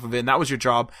money off of it, and that was your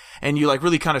job, and you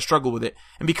really kind of struggled with it.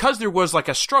 And because there was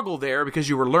a struggle there, because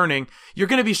you were learning, you're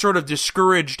going to be sort of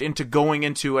discouraged into going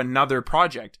into another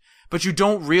project. But you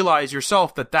don't realize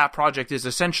yourself that project is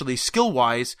essentially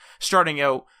skill-wise starting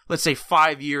out, let's say,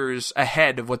 5 years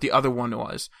ahead of what the other one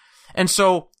was. And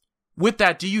so, with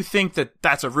that, do you think that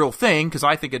that's a real thing? Because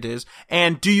I think it is.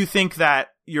 And do you think that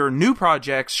your new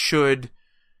projects should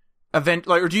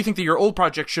or do you think that your old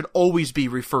projects should always be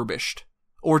refurbished?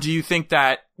 Or do you think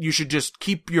that you should just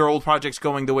keep your old projects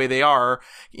going the way they are,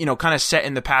 kind of set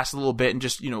in the past a little bit and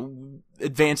just,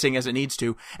 advancing as it needs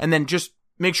to, and then just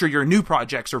make sure your new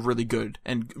projects are really good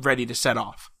and ready to set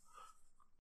off?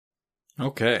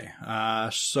 Okay.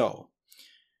 So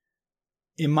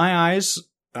in my eyes,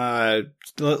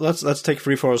 let's take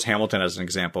Free Photos Hamilton as an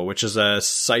example, which is a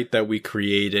site that we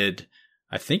created,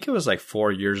 I think it was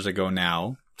 4 years ago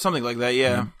now. Something like that,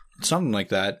 yeah. Something like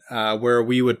that, where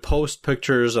we would post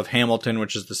pictures of Hamilton,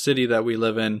 which is the city that we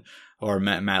live in, or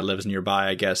Matt lives nearby,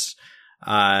 I guess.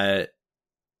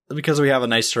 Because we have a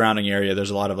nice surrounding area, there's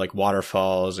a lot of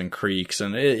waterfalls and creeks,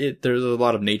 and there's a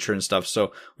lot of nature and stuff.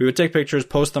 So we would take pictures,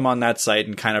 post them on that site,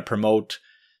 and kind of promote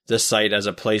this site as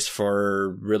a place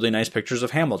for really nice pictures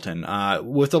of Hamilton,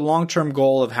 with a long-term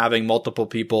goal of having multiple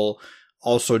people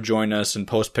also join us and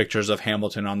post pictures of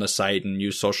Hamilton on the site and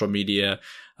use social media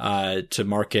to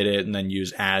market it, and then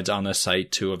use ads on the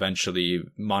site to eventually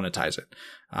monetize it.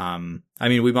 I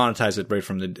mean, we monetize it right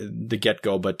from the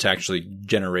get-go, but to actually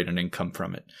generate an income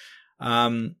from it.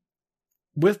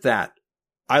 With that,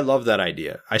 I love that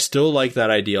idea. I still like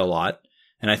that idea a lot,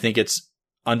 and I think it's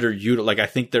underutilized. Like, I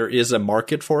think there is a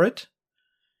market for it.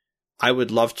 I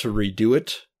would love to redo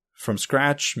it from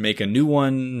scratch, make a new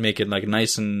one, make it like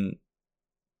nice and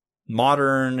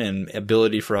modern, and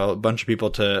ability for a bunch of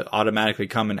people to automatically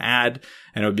come and add,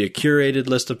 and it would be a curated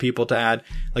list of people to add.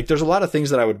 Like, there's a lot of things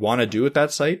that I would want to do with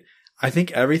that site. I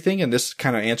think everything, and this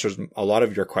kind of answers a lot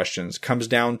of your questions, comes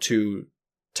down to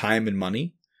time and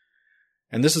money.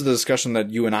 And this is the discussion that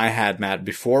you and I had, Matt,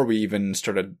 before we even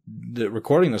started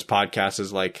recording this podcast,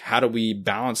 is like, how do we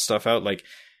balance stuff out? Like,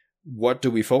 what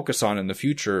do we focus on in the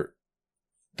future?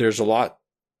 There's a lot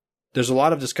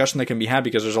of discussion that can be had,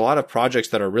 because there's a lot of projects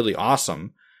that are really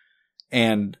awesome,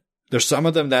 and there's some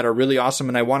of them that are really awesome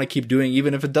and I want to keep doing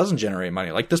even if it doesn't generate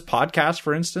money. Like this podcast,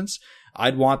 for instance,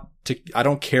 I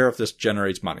don't care if this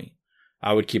generates money.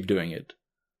 I would keep doing it.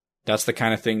 That's the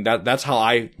kind of thing that's how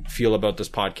I feel about this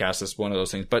podcast. It's one of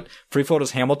those things. But Free Photos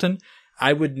Hamilton,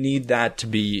 I would need that to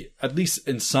be, at least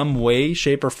in some way,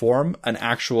 shape, or form, an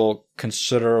actual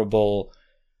considerable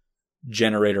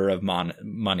generator of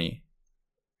money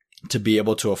to be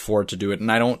able to afford to do it.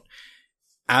 And I don't,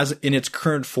 as in its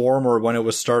current form or when it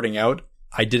was starting out,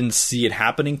 I didn't see it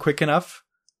happening quick enough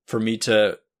for me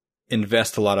to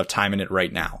invest a lot of time in it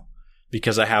right now,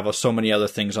 because I have so many other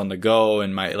things on the go,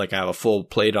 and I have a full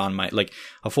plate on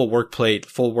a full work plate,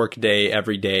 full work day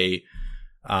every day.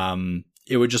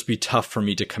 It would just be tough for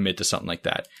me to commit to something like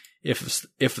that. If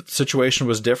the situation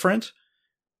was different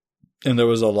and there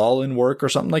was a lull in work or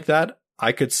something like that,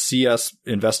 I could see us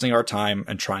investing our time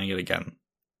and trying it again,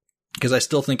 because I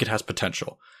still think it has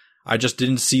potential. I just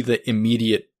didn't see the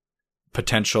immediate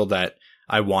potential that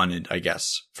I wanted, I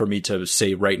guess, for me to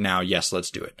say right now, yes, let's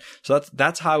do it. So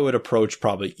that's how I would approach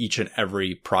probably each and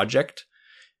every project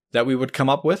that we would come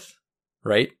up with,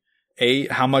 right?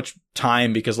 How much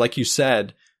time, because like you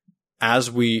said, as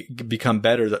we become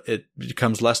better, it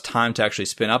becomes less time to actually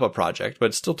spin up a project, but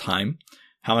it's still time.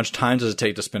 How much time does it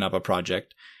take to spin up a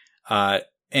project?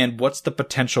 And what's the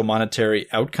potential monetary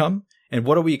outcome? And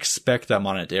what do we expect that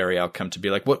monetary outcome to be?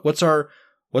 Like, what's our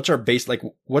base? Like,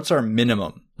 what's our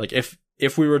minimum? Like,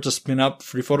 if we were to spin up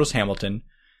Free Photos Hamilton,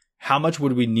 how much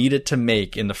would we need it to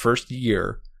make in the first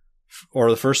year or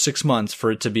the first 6 months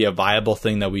for it to be a viable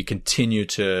thing that we continue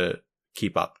to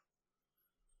keep up?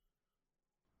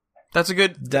 Those are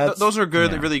good,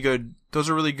 yeah. Really good. Those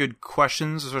are really good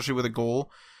questions, especially with a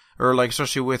goal, or like,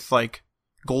 especially with like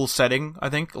goal setting. I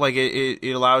think like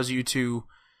it allows you to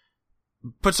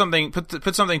put something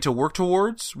to work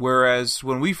towards. Whereas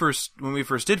when we first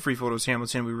did Free Photos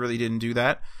Hamilton, we really didn't do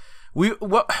that.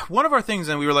 One of our things,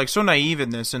 and we were like so naive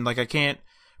in this, and like I can't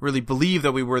really believe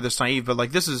that we were this naive, but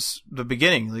like this is the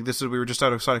beginning. Like we were just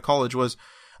outside of college, was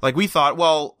like we thought,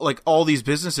 well, like all these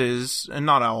businesses, and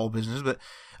not all businesses, but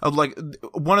like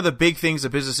one of the big things that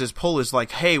businesses pull is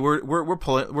like, hey, we're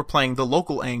playing the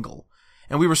local angle.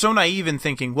 And we were so naive in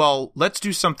thinking, well, let's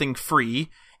do something free.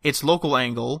 It's local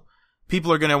angle.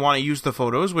 People are going to want to use the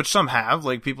photos, which some have,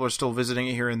 like people are still visiting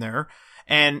it here and there.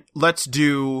 And let's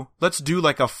do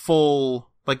like a full,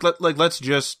 let's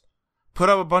just put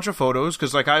up a bunch of photos.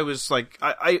 Cause like I was like,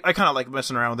 I kind of like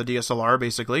messing around with the DSLR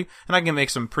basically, and I can make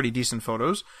some pretty decent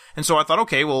photos. And so I thought,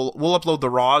 okay, well, we'll upload the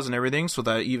RAWs and everything so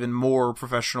that even more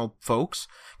professional folks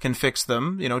can fix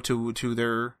them, to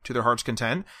their heart's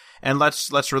content. And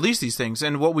let's release these things.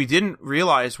 And what we didn't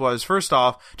realize was, first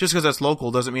off, just because that's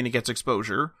local doesn't mean it gets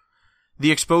exposure.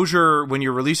 The exposure, when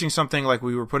you're releasing something like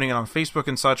we were putting it on Facebook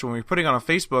and such, when we were putting it on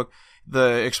Facebook,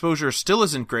 the exposure still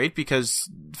isn't great because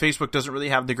Facebook doesn't really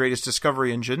have the greatest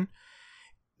discovery engine.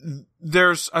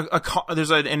 There's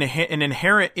an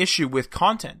inherent issue with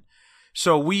content.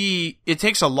 So it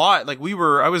takes a lot. Like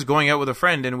I was going out with a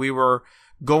friend and we were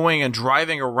going and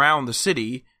driving around the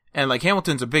city. And like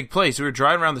Hamilton's a big place. We were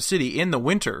driving around the city in the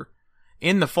winter,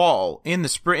 in the fall, in the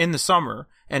spring, in the summer.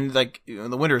 And like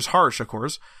the winter is harsh, of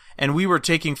course. And we were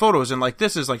taking photos, and like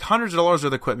this is like hundreds of dollars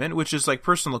worth of equipment, which is like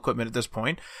personal equipment at this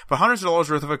point, but hundreds of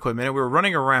dollars worth of equipment. And we were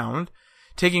running around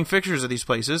taking pictures of these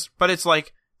places, but it's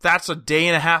like, that's a day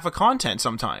and a half of content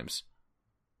sometimes.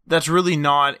 It's really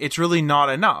not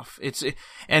enough.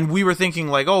 And we were thinking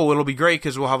like, oh, it'll be great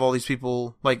because we'll have all these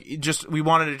people, like we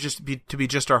wanted it to be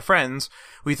just our friends.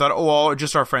 We thought, oh, well,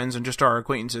 just our friends and just our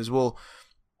acquaintances. Well,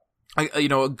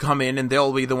 come in and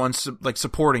they'll be the ones like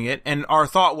supporting it. And our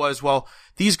thought was, well,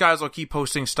 these guys will keep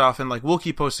posting stuff and like we'll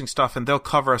keep posting stuff and they'll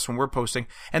cover us when we're posting.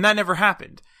 And that never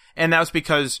happened. And that was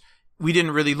because we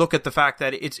didn't really look at the fact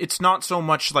that it's not so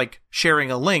much like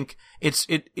sharing a link.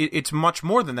 It's much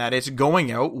more than that. It's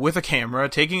going out with a camera,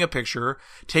 taking a picture,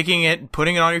 taking it,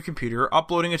 putting it on your computer,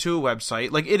 uploading it to a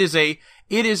website. Like it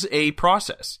is a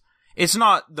process. It's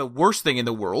not the worst thing in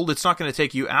the world. It's not going to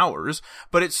take you hours,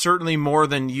 but it's certainly more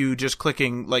than you just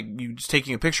clicking, like you just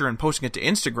taking a picture and posting it to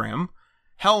Instagram.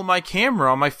 Hell, my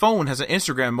camera on my phone has an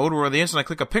Instagram mode where the instant I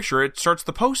click a picture, it starts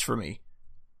the post for me.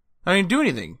 I didn't do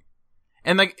anything.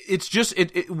 And like, it's just,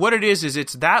 what it is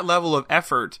it's that level of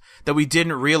effort that we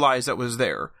didn't realize that was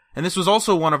there. And this was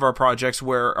also one of our projects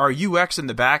where our UX in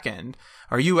the back end,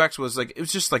 our UX was like, it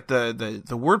was just like the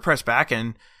WordPress back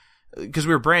end, because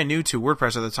we were brand new to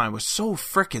WordPress at the time, was so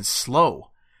freaking slow.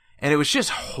 And it was just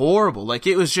horrible. Like,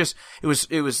 it was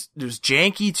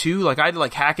janky too. Like, I had to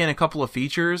like hack in a couple of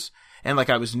features, and like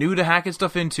I was new to hacking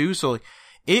stuff in too. So like,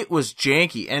 it was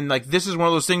janky. And like, this is one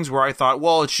of those things where I thought,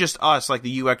 well, it's just us. Like,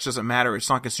 the UX doesn't matter. It's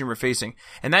not consumer facing.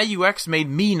 And that UX made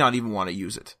me not even want to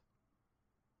use it.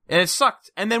 And it sucked.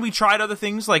 And then we tried other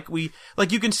things. Like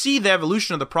you can see the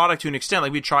evolution of the product to an extent.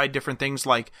 Like, we tried different things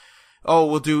like,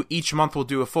 each month we'll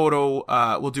do a photo,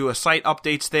 we'll do a site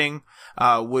updates thing,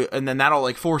 and then that'll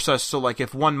like force us. So like,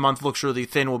 if 1 month looks really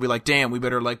thin, we'll be like, damn, we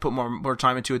better like put more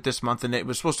time into it this month. And it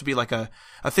was supposed to be like a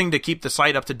thing to keep the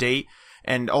site up to date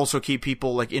and also keep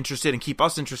people like interested and keep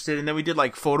us interested. And then we did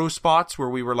like photo spots where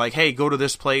we were like, hey, go to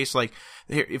this place. Like,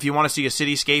 if you want to see a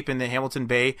cityscape in the Hamilton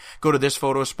Bay, go to this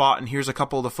photo spot. And here's a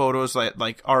couple of the photos that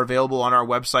like are available on our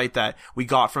website that we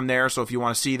got from there. So if you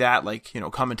want to see that, like,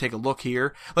 come and take a look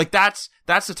here. Like, that's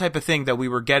the type of thing that we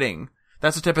were getting.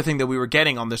 That's the type of thing that we were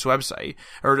getting on this website,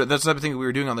 or that's the type of thing that we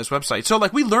were doing on this website. So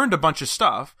like, we learned a bunch of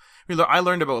stuff. I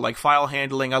learned about like file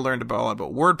handling. I learned a lot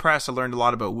about WordPress. I learned a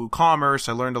lot about WooCommerce.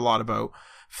 I learned a lot about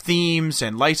themes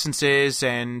and licenses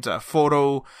and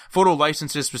photo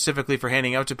licenses specifically for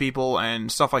handing out to people and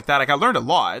stuff like that. Like, I learned a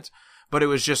lot, but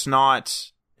it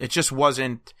just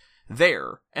wasn't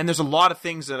there. And there's a lot of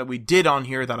things that we did on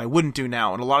here that I wouldn't do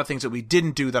now, and a lot of things that we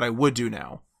didn't do that I would do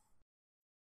now.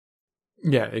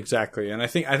 Yeah, exactly. And I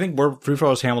think where Free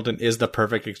Photos Hamilton is the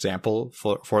perfect example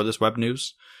for this web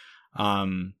news.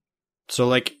 So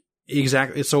like,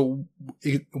 exactly. So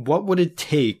what would it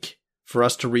take for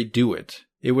us to redo it?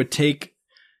 It would take,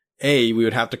 we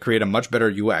would have to create a much better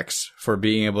UX for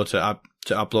being able to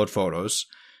upload photos.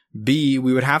 B,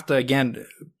 we would have to, again,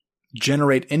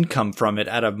 generate income from it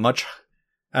at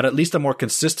at least a more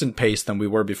consistent pace than we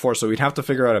were before. So we'd have to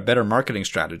figure out a better marketing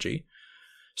strategy.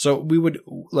 So we would,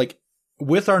 like,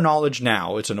 with our knowledge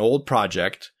now, it's an old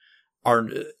project.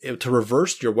 To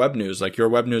reverse your web news, like your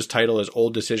web news title is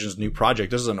Old Decisions, New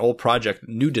Project. This is an old project,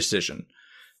 new decision.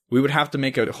 We would have to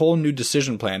make a whole new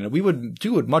decision plan, and we would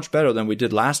do it much better than we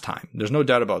did last time. There's no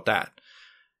doubt about that.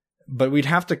 But we'd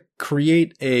have to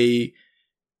create a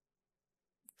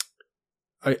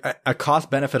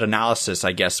cost-benefit analysis,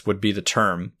 I guess, would be the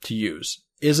term to use.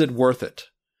 Is it worth it?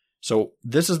 So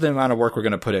this is the amount of work we're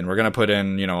going to put in. We're going to put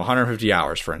in, 150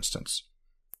 hours, for instance,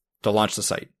 to launch the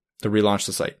site, to relaunch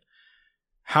the site.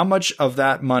 How much of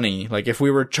that money, like if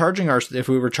we were charging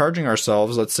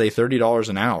ourselves, let's say $30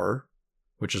 an hour,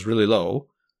 which is really low,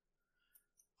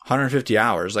 150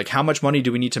 hours, like how much money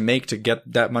do we need to make to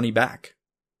get that money back?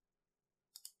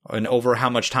 And over how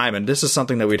much time? And this is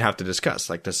something that we'd have to discuss.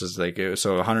 Like, this is like,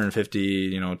 so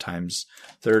 150, times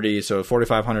 30, so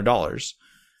 $4,500.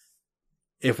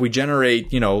 If we generate,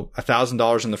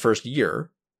 $1,000 in the first year,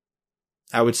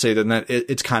 I would say that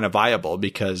it's kind of viable,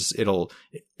 because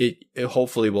it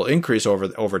hopefully will increase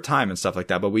over time and stuff like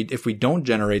that. But if we don't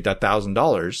generate that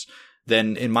 $1,000,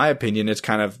 then in my opinion, it's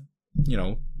kind of,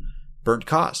 burnt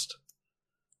cost.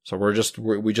 So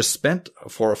we just spent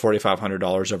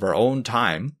 $4,500 of our own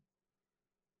time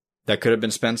that could have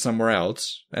been spent somewhere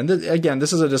else. And again,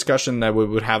 this is a discussion that we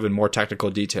would have in more technical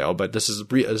detail, but this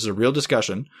is a real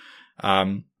discussion.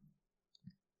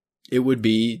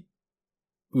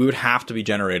 We would have to be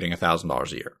generating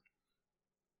 $1,000 a year.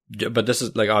 But this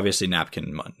is like obviously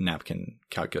napkin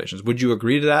calculations. Would you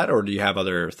agree to that, or do you have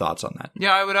other thoughts on that?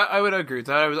 Yeah, I would agree with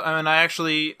that.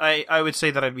 I would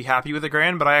say that I'd be happy with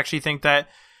 $1,000, but I actually think that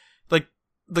like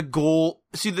the goal.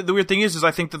 See, the weird thing is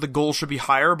I think that the goal should be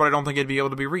higher, but I don't think it'd be able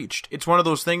to be reached. It's one of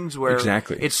those things where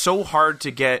it's so hard to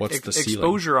get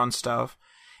exposure on stuff.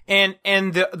 And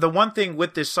the one thing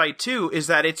with this site too is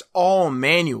that it's all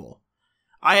manual.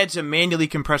 I had to manually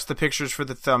compress the pictures for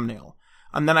the thumbnail.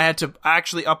 and then I had to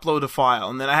actually upload a file,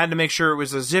 and then I had to make sure it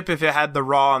was a zip if it had the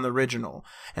raw and the original,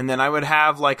 and then I would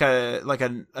have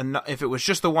if it was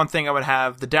just the one thing, I would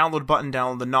have the download button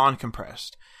download the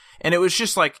non-compressed, and it was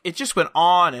just like, it just went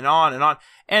on and on and on.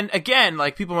 And again,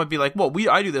 like, people might be like, well,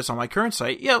 I do this on my current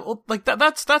site. Yeah, well, like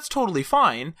that's totally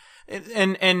fine,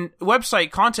 and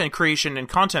website content creation and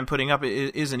content putting up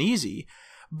isn't easy,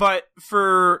 but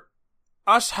for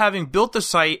us having built the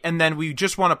site and then we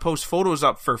just want to post photos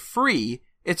up for free,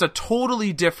 it's a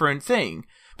totally different thing,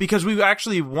 because we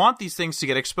actually want these things to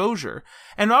get exposure.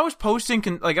 And I was posting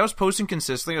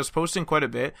consistently. I was posting quite a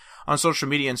bit on social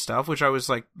media and stuff, which I was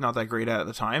like not that great at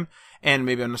the time, and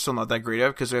maybe I'm still not that great at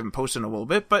because I haven't posted in a little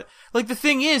bit. But like, the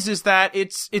thing is that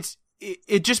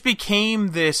it just became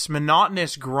this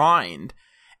monotonous grind.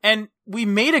 And we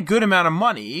made a good amount of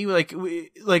money, like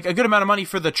a good amount of money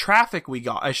for the traffic we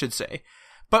got, I should say.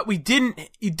 But it didn't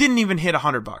even hit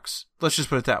 $100. Let's just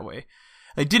put it that way.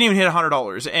 It didn't even hit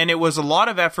 $100. And it was a lot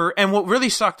of effort. And what really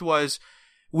sucked was,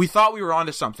 we thought we were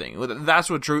onto something. That's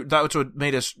what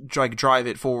made us drive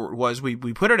it forward. Was we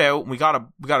put it out, and we got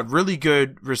a really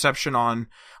good reception on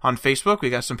Facebook. We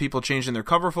got some people changing their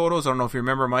cover photos. I don't know if you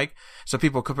remember, Mike. So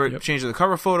people changing the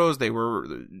cover photos. They were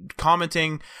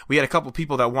commenting. We had a couple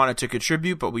people that wanted to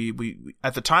contribute, but we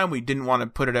at the time we didn't want to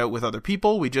put it out with other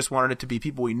people. We just wanted it to be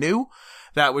people we knew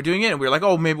that were doing it, and we were like,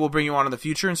 oh, maybe we'll bring you on in the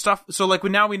future and stuff. So like,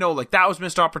 now we know, like, that was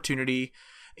missed opportunity.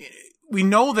 We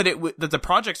know that that the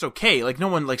project's okay. Like, no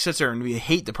one like sits there and we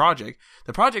hate the project.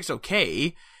 The project's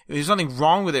okay. There's nothing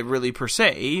wrong with it really per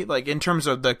se, like in terms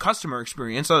of the customer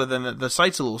experience, other than the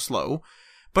site's a little slow.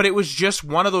 But it was just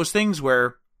one of those things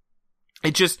where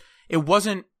it was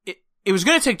going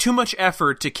to take too much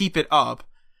effort to keep it up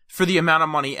for the amount of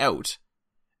money out.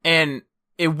 And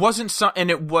it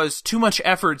was too much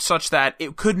effort such that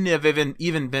it couldn't have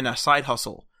even been a side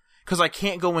hustle. 'Cause I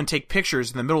can't go and take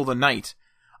pictures in the middle of the night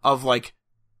of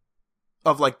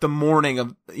the morning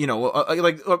of,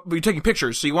 we're taking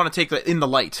pictures, so you want to take that in the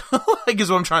light, like,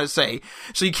 is what I'm trying to say.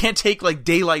 So you can't take like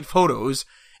daylight photos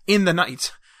in the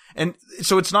night. And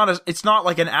so it's not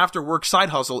like an after work side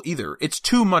hustle either. It's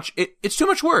too much, it's too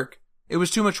much work. It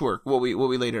was too much work, what we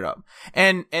laid it up.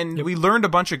 And yep. We learned a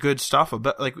bunch of good stuff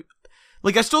about, like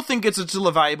I still think it's still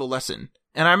a valuable lesson.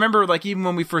 And I remember, like, even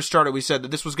when we first started, we said that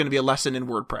this was going to be a lesson in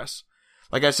WordPress.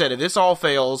 Like I said, if this all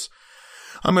fails,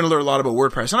 I'm going to learn a lot about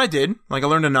WordPress. And I did. Like, I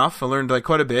learned enough. I learned, like,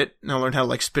 quite a bit. And I learned how to,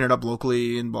 like, spin it up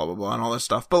locally and blah, blah, blah, and all that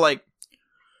stuff. But, like,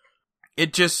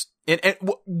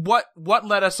 what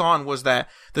led us on was that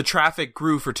the traffic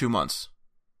grew for 2 months.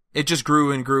 It just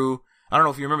grew and grew. I don't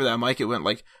know if you remember that, Mike. It went,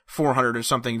 like, 400 or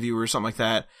something viewers, something like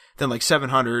that. Then, like,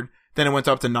 700. Then it went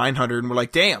up to 900. And we're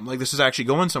like, damn, like, this is actually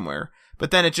going somewhere. But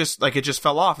then it just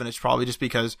fell off. And it's probably just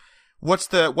because what's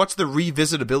the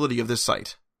revisitability of this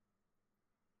site?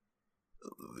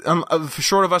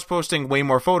 Short of us posting way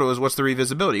more photos, what's the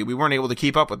revisitability? We weren't able to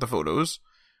keep up with the photos.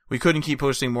 We couldn't keep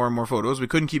posting more and more photos. We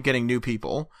couldn't keep getting new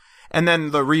people. And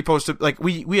then the repost, like,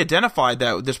 we identified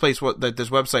that this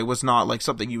website was not like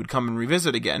something you would come and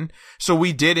revisit again. So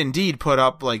we did indeed put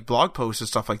up like blog posts and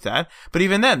stuff like that. But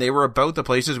even then, they were about the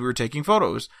places we were taking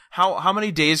photos. How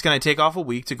many days can I take off a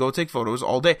week to go take photos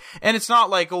all day? And it's not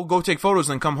like, oh, go take photos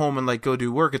and then come home and like go do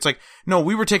work. It's like, no,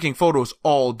 we were taking photos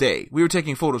all day. We were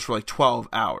taking photos for like 12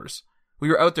 hours. We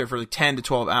were out there for like 10 to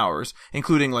 12 hours,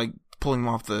 including like pulling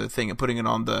them off the thing and putting it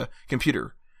on the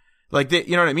computer. Like,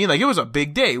 you know what I mean? Like, it was a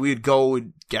big day. We'd go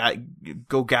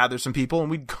gather some people,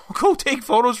 and we'd go take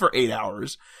photos for 8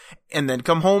 hours, and then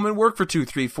come home and work for 2,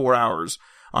 3, 4 hours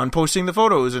on posting the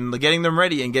photos and getting them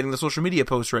ready and getting the social media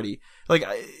posts ready. Like,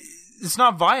 it's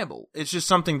not viable. It's just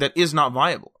something that is not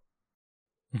viable.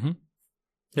 Mm-hmm.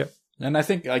 Yeah. And I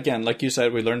think, again, like you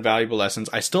said, we learned valuable lessons.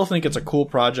 I still think it's a cool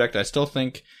project. I still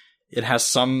think it has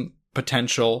some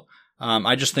potential.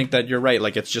 I just think that you're right.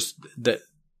 Like, it's just that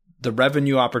the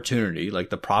revenue opportunity,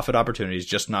 like the profit opportunity, is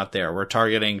just not there. We're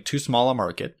targeting too small a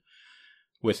market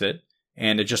with it,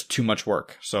 and it's just too much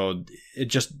work. So it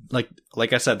just, like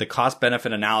I said, the cost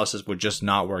benefit analysis would just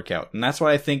not work out. And that's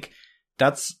why I think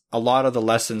that's a lot of the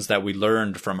lessons that we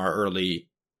learned from our early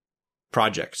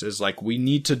projects, is like, we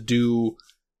need to do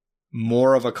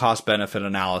more of a cost benefit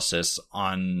analysis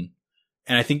on,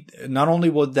 and I think not only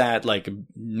would that like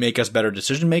make us better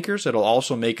decision makers, it'll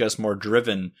also make us more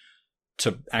driven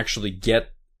to actually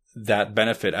get that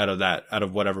benefit out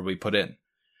of whatever we put in.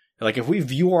 Like, if we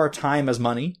view our time as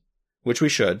money, which we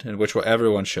should, and which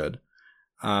everyone should,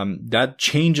 that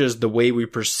changes the way we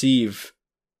perceive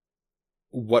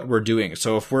what we're doing.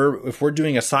 So if we're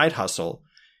doing a side hustle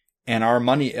and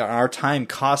our time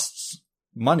costs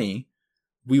money,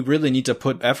 we really need to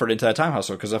put effort into that time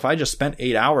hustle. Because if I just spent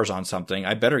 8 hours on something,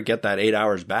 I better get that 8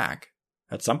 hours back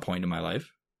at some point in my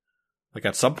life. Like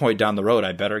at some point down the road,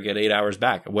 I better get 8 hours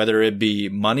back, whether it be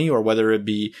money or whether it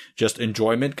be just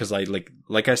enjoyment. Because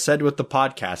like I said with the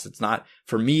podcast, it's not,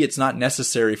 for me, it's not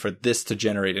necessary for this to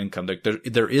generate income. Like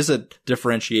there is a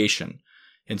differentiation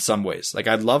in some ways. Like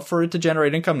I'd love for it to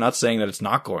generate income. Not saying that it's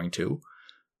not going to,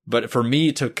 but for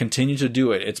me to continue to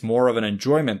do it, it's more of an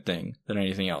enjoyment thing than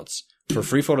anything else. For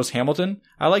Free Photos Hamilton,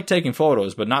 I like taking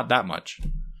photos, but not that much.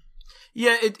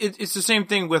 Yeah, it's the same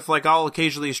thing with, like, I'll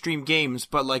occasionally stream games,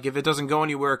 but, like, if it doesn't go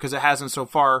anywhere because it hasn't so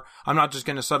far, I'm not just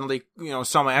going to suddenly,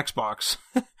 sell my Xbox.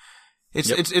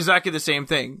 It's exactly the same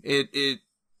thing.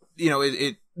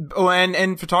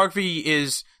 And photography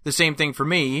is the same thing for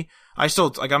me. I'm still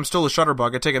a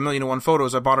shutterbug. I take 1,000,001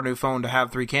 photos. I bought a new phone to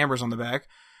have 3 cameras on the back.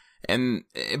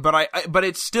 But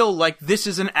it's still, like, this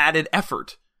is an added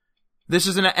effort. This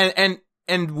is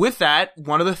And with that,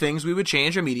 one of the things we would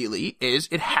change immediately is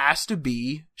it has to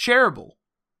be shareable.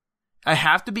 I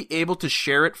have to be able to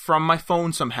share it from my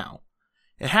phone somehow.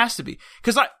 It has to be.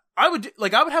 Because I would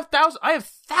have thousands. I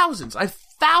have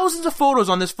thousands of photos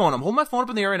on this phone. I'm holding my phone up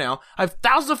in the air right now. I have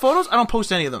thousands of photos. I don't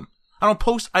post any of them. I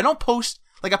post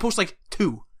like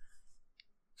 2.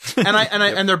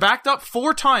 And they're backed up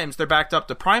 4 times. They're backed up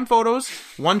to Prime Photos,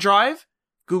 OneDrive,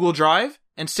 Google Drive,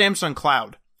 and Samsung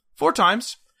Cloud. 4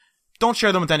 times. Don't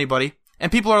share them with anybody.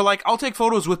 And people are like, I'll take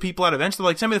photos with people at events. They're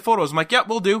like, send me the photos. I'm like, yeah,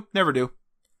 we'll do. Never do.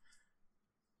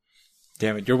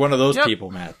 Damn it. You're one of those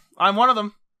people, Matt. I'm one of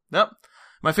them. Yep.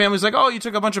 My family's like, oh, you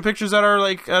took a bunch of pictures at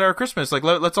our Christmas. Like,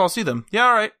 let's all see them. Yeah,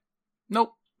 all right.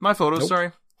 Nope. My photos. Nope.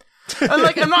 Sorry. And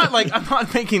I'm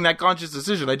not making that conscious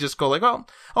decision. I just go like, oh,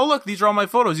 look, these are all my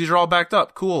photos. These are all backed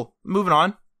up. Cool. Moving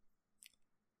on.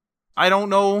 I don't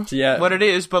know what it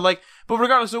is, but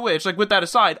regardless of which, like, with that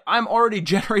aside, I'm already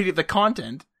generating the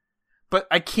content, but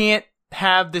I can't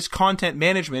have this content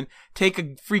management take a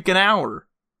freaking hour.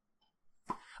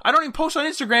 I don't even post on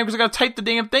Instagram because I gotta type the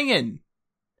damn thing in.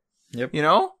 Yep.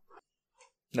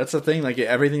 That's the thing. Like,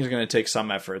 everything's gonna take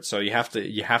some effort, so you have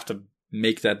to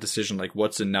make that decision. Like,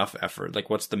 what's enough effort? Like,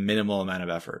 what's the minimal amount of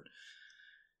effort?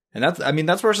 And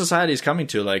that's where society is coming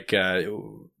to. Like,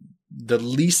 the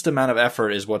least amount of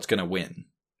effort is what's going to win.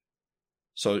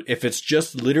 So if it's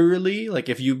just literally, like,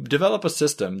 if you develop a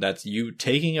system that's you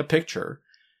taking a picture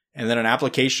and then an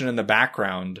application in the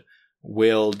background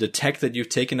will detect that you've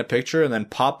taken a picture and then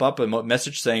pop up a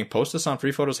message saying, post this on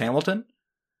Free Photos Hamilton,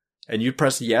 and you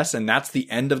press yes, and that's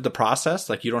the end of the process.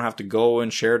 Like, you don't have to go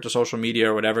and share it to social media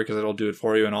or whatever because it'll do it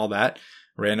for you and all that.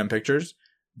 Random pictures.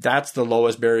 That's the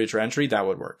lowest barrier to entry. That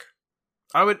would work.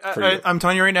 I'm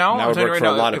telling you right now. That would work for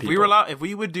a lot of people.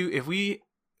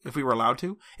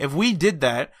 If we did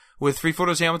that with Free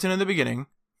Photos Hamilton in the beginning,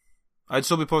 I'd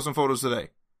still be posting photos today.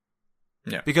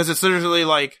 Yeah. Because it's literally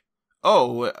like,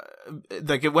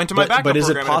 like it went to my backup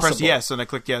program and I pressed yes and I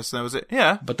clicked yes and that was it.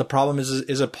 Yeah. But the problem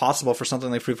is it possible for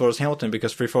something like Free Photos Hamilton?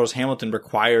 Because Free Photos Hamilton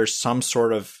requires some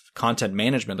sort of content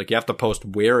management. Like, you have to post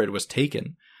where it was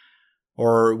taken.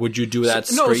 Or would you do that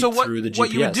through the GPS?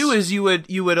 What you would do is you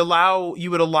would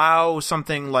allow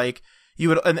something like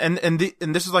and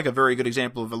this is like a very good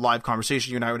example of a live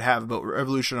conversation you and I would have about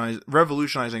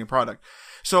revolutionizing a product.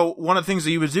 So one of the things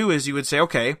that you would do is you would say,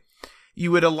 okay,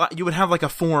 you would have like a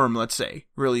form, let's say,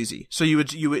 real easy. So you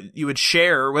would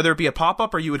share, whether it be a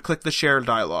pop-up or you would click the share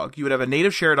dialog. You would have a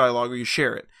native share dialog where you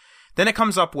share it. Then it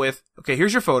comes up with, okay,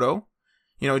 here's your photo.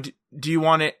 Do you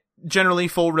want it generally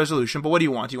full resolution, but what do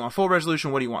you want? Do you want full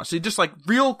resolution? What do you want? So just like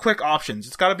real quick options.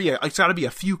 It's gotta be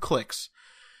a few clicks.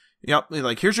 Yep.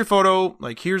 Like, here's your photo.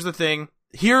 Like, here's the thing.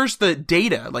 Here's the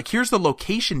data. Like, here's the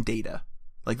location data.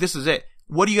 Like, this is it.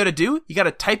 What do you gotta do? You gotta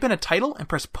type in a title and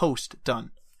press post. Done.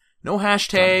 No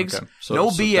hashtags. Okay. No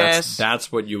BS.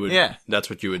 That's what you would. Yeah. That's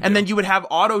what you would. And do. then you would have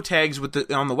auto tags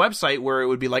on the website where it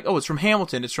would be like, oh, it's from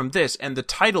Hamilton. It's from this, and the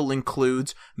title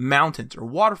includes mountains or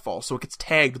waterfall, so it gets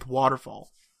tagged with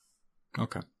waterfall.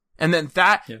 Okay. And then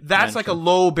that's like a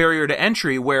low barrier to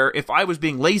entry where if I was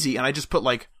being lazy and I just put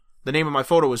like the name of my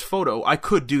photo as photo, I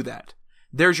could do that.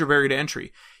 There's your barrier to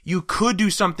entry. You could do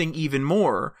something even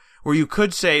more where you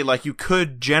could say, like, you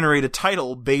could generate a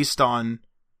title based on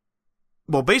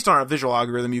a visual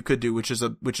algorithm you could do, which is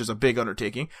a big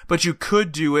undertaking, but you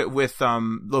could do it with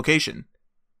location.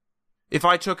 If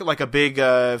I took like a big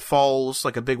falls,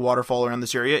 like a big waterfall around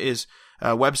this area is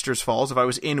Webster's Falls. If I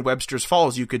was in Webster's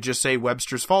Falls, you could just say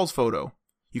Webster's Falls photo.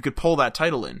 You could pull that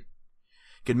title in. You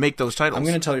could make those titles. I'm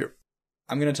going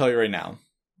to tell you right now.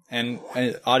 And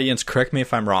audience, correct me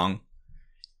if I'm wrong.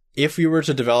 If you were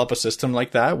to develop a system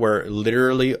like that where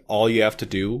literally all you have to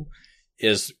do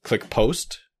is click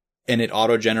post, and it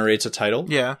auto generates a title.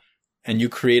 Yeah. And you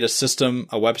create a system,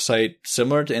 a website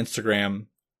similar to Instagram,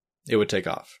 it would take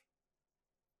off.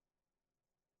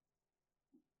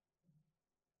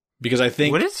 Because I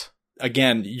think, would it?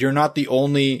 Again, you're not the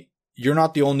only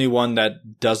one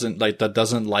that doesn't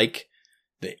like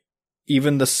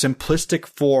even the simplistic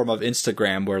form of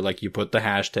Instagram where like you put the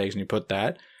hashtags and you put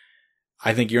that.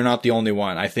 I think you're not the only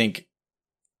one. I think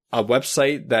a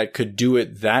website that could do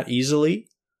it that easily.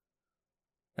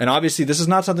 And obviously this is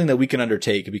not something that we can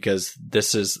undertake because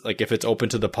this is like, if it's open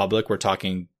to the public, we're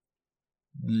talking,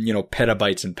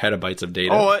 petabytes and petabytes of data.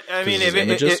 Oh, I mean, if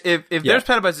there's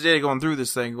petabytes of data going through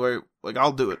this thing, like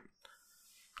I'll do it.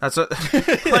 That's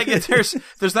like if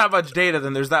there's that much data,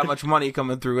 then there's that much money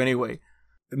coming through anyway.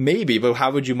 Maybe, but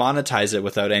how would you monetize it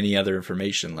without any other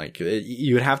information? Like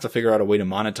you would have to figure out a way to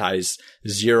monetize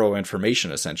zero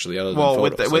information essentially, other than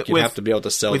photos. You'd have to be able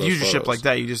to sell with those usership photos. like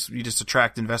that. You just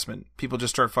attract investment. People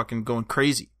just start fucking going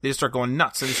crazy. They just start going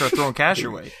nuts and they start throwing cash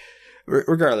your way.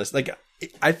 Regardless, like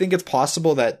I think it's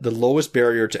possible that the lowest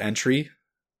barrier to entry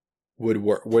would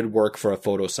work for a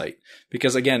photo site,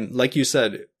 because again, like you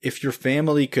said, if your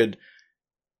family could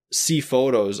see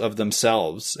photos of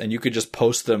themselves and you could just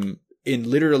post them in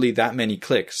literally that many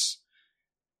clicks,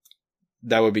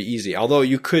 that would be easy. Although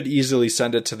you could easily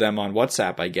send it to them on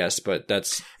WhatsApp, I guess, but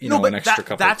that's an extra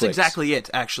couple of clicks. That's exactly it,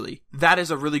 actually. That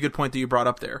is a really good point that you brought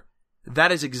up there.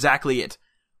 That is exactly it.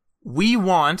 We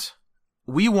want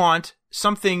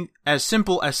something as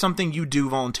simple as something you do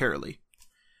voluntarily.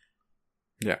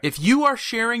 Yeah. If you are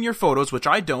sharing your photos, which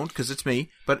I don't because it's me,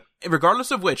 but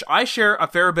regardless of which, I share a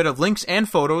fair bit of links and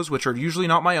photos, which are usually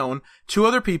not my own, to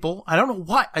other people. I don't know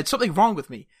why. It's something wrong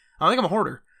with me. I think I'm a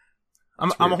hoarder.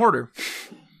 I'm a hoarder.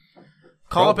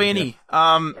 Call up A&E.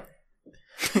 Yeah.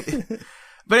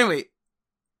 But anyway,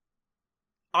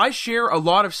 I share a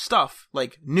lot of stuff,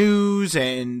 like news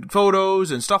and photos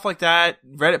and stuff like that,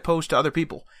 Reddit posts to other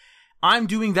people. I'm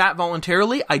doing that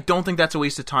voluntarily. I don't think that's a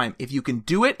waste of time. If you can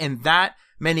do it in that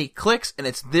many clicks and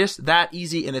it's that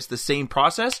easy and it's the same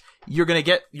process, you're going to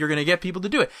get people to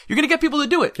do it. You're going to get people to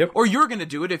do it. Yep. Or you're going to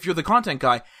do it if you're the content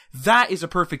guy. That is a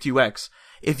perfect UX.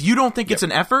 If you don't think it's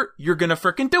an effort, you're going to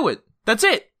frickin' do it. That's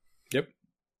it. Yep.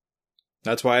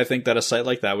 That's why I think that a site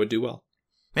like that would do well.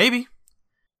 Maybe.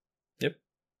 Yep.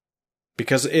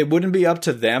 Because it wouldn't be up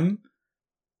to them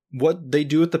what they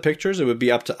do with the pictures. It would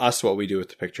be up to us what we do with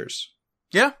the pictures.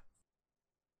 Yeah.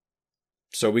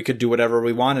 So we could do whatever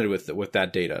we wanted with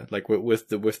that data. Like with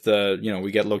the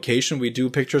we get location, we do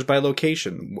pictures by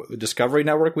location. Discovery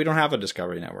Network, we don't have a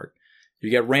Discovery Network. You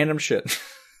get random shit.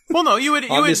 Well, no, you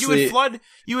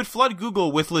would flood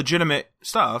Google with legitimate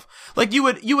stuff. Like you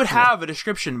would have a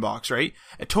description box, right?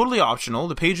 Totally optional.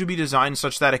 The page would be designed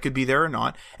such that it could be there or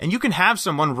not, and you can have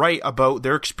someone write about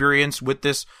their experience with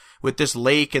this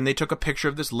lake, and they took a picture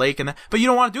of this lake, but you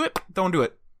don't want to do it. Don't do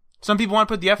it. Some people want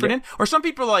to put the effort in, or some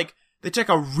people they take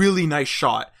a really nice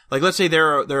shot. Like, let's say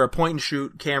they're a point and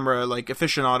shoot camera, like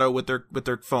aficionado with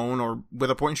their phone or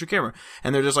with a point and shoot camera.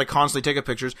 And they're just constantly taking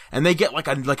pictures and they get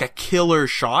like a killer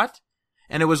shot.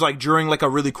 And it was during a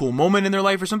really cool moment in their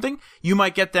life or something. You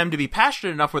might get them to be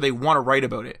passionate enough where they want to write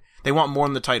about it. They want more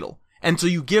in the title. And so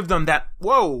you give them that,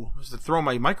 whoa, I was to throw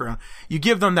my mic around. You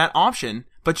give them that option,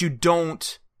 but you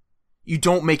don't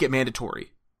make it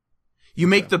mandatory. You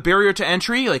make the barrier to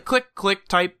entry, click,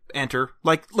 type, enter.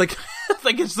 Like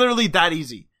it's literally that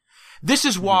easy. This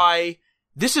is why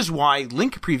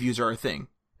link previews are a thing,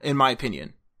 in my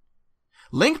opinion.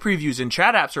 Link previews in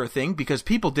chat apps are a thing because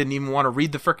people didn't even want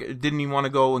to didn't even want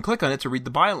to go and click on it to read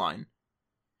the byline.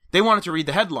 They wanted to read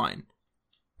the headline.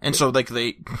 And so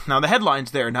now the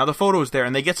headline's there, now the photo's there,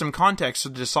 and they get some context to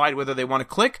decide whether they want to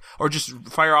click or just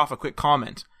fire off a quick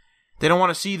comment. They don't want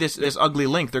to see this ugly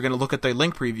link. They're going to look at the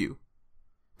link preview.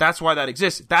 That's why that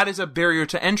exists. That is a barrier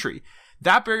to entry.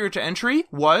 That barrier to entry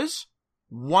was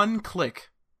one click,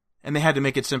 and they had to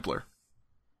make it simpler.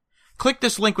 Click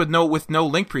this link with no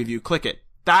link preview. Click it.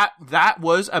 That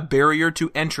was a barrier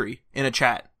to entry in a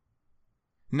chat.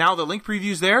 Now the link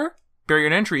preview's there. Barrier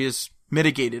to entry is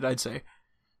mitigated, I'd say.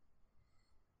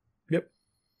 Yep.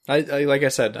 I like I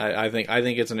said, I think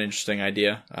it's an interesting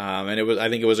idea. And I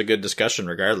think it was a good discussion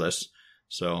regardless.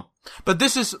 So, but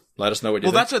this is, let us know what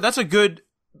you think. That's a good.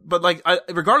 But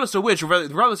regardless of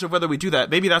whether we do that,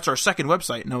 maybe that's our second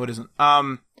website. No, it isn't.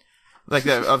 Of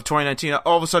 2019,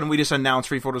 all of a sudden we just announced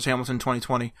Free Photos Hamilton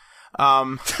 2020.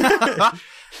 But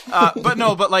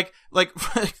no,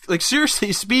 but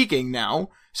seriously speaking,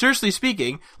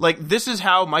 this is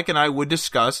how Mike and I would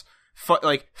discuss,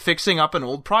 fixing up an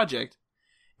old project.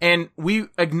 And we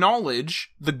acknowledge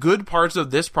the good parts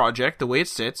of this project, the way it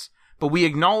sits, but we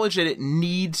acknowledge that it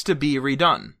needs to be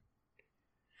redone.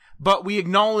 but we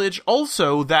acknowledge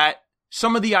also that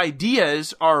some of the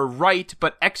ideas are right,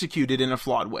 but executed in a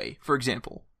flawed way. For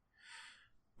example,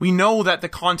 we know that the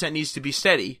content needs to be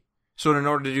steady. So in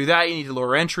order to do that, you need to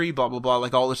lower entry, blah, blah, blah,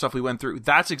 like all the stuff we went through.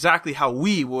 That's exactly how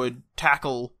we would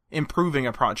tackle improving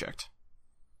a project.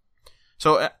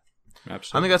 So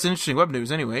absolutely. I think that's interesting web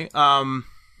news anyway.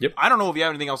 Yep. I don't know if you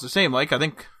have anything else to say, Mike. I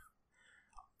think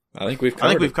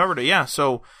we've covered it. Yeah.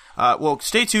 So, well,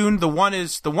 stay tuned. The one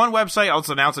website, I'll just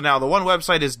announce it now. The one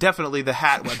website is definitely the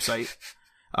hat website.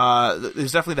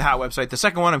 It's definitely the hat website. The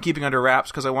second one I'm keeping under wraps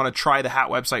because I want to try the hat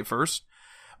website first.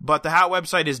 But the hat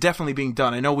website is definitely being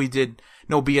done. I know we did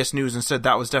No BS News and said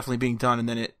that was definitely being done, and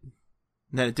then it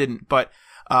didn't. But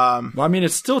well, I mean,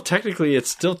 it's still technically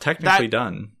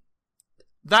done.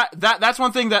 That's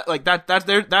one thing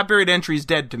that buried entry is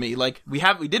dead to me. Like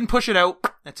we didn't push it out.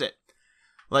 That's it.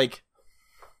 Like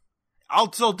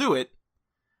I'll still do it,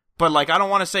 but like I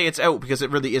don't want to say it's out because it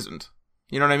really isn't.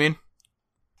 You know what I mean?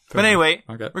 But anyway,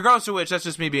 okay. Regardless of which, that's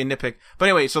just me being nitpick. But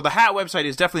anyway, so the hat website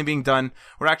is definitely being done.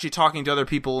 We're actually talking to other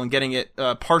people and getting it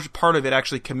part of it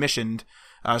actually commissioned.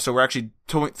 So we're actually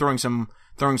throwing some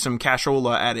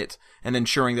cashola at it and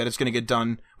ensuring that it's going to get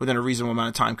done within a reasonable amount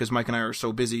of time because Mike and I are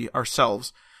so busy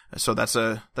ourselves. So that's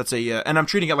a and I'm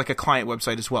treating it like a client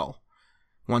website as well.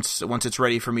 Once it's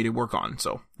ready for me to work on.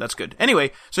 So that's good.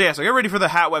 Anyway, so get ready for the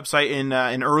hat website in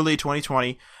early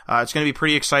 2020. It's going to be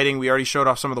pretty exciting. We already showed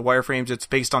off some of the wireframes. It's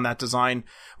based on that design.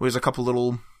 There's a couple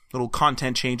little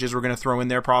content changes we're going to throw in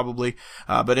there probably.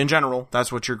 But in general,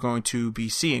 that's what you're going to be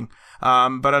seeing.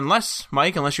 But unless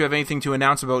you have anything to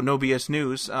announce about No BS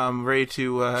News, I'm ready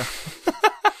to,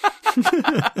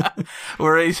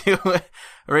 we're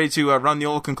ready to run the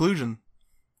old conclusion.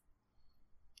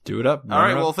 Do it up. All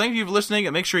right. Well, thank you for listening.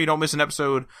 And make sure you don't miss an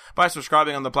episode by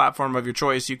subscribing on the platform of your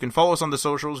choice. You can follow us on the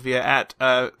socials via at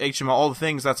HTML All the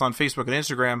Things. That's on Facebook and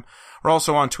Instagram. We're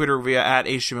also on Twitter via at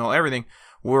HTML Everything.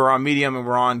 We're on Medium and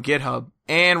we're on GitHub.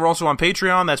 And we're also on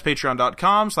Patreon. That's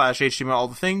patreon.com/HTML All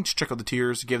the Things. Check out the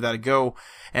tiers. Give that a go.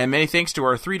 And many thanks to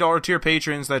our $3 tier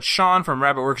patrons. That's Sean from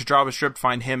RabbitWorks JavaScript.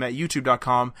 Find him at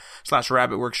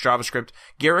youtube.com/RabbitWorks JavaScript.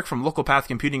 Garrick from Local Path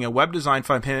Computing and Web Design.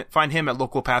 Find him at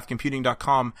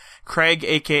localpathcomputing.com. Craig,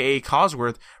 aka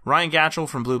Cosworth. Ryan Gatchell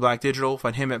from Blue Black Digital.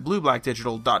 Find him at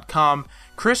blueblackdigital.com.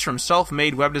 Chris from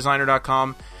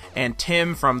selfmadewebdesigner.com. And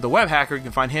Tim from The Web Hacker. You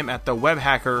can find him at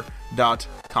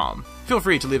thewebhacker.com. Feel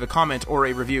free to leave a comment or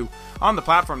a review on the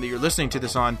platform that you're listening to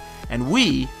this on. And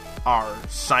we are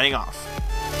signing off.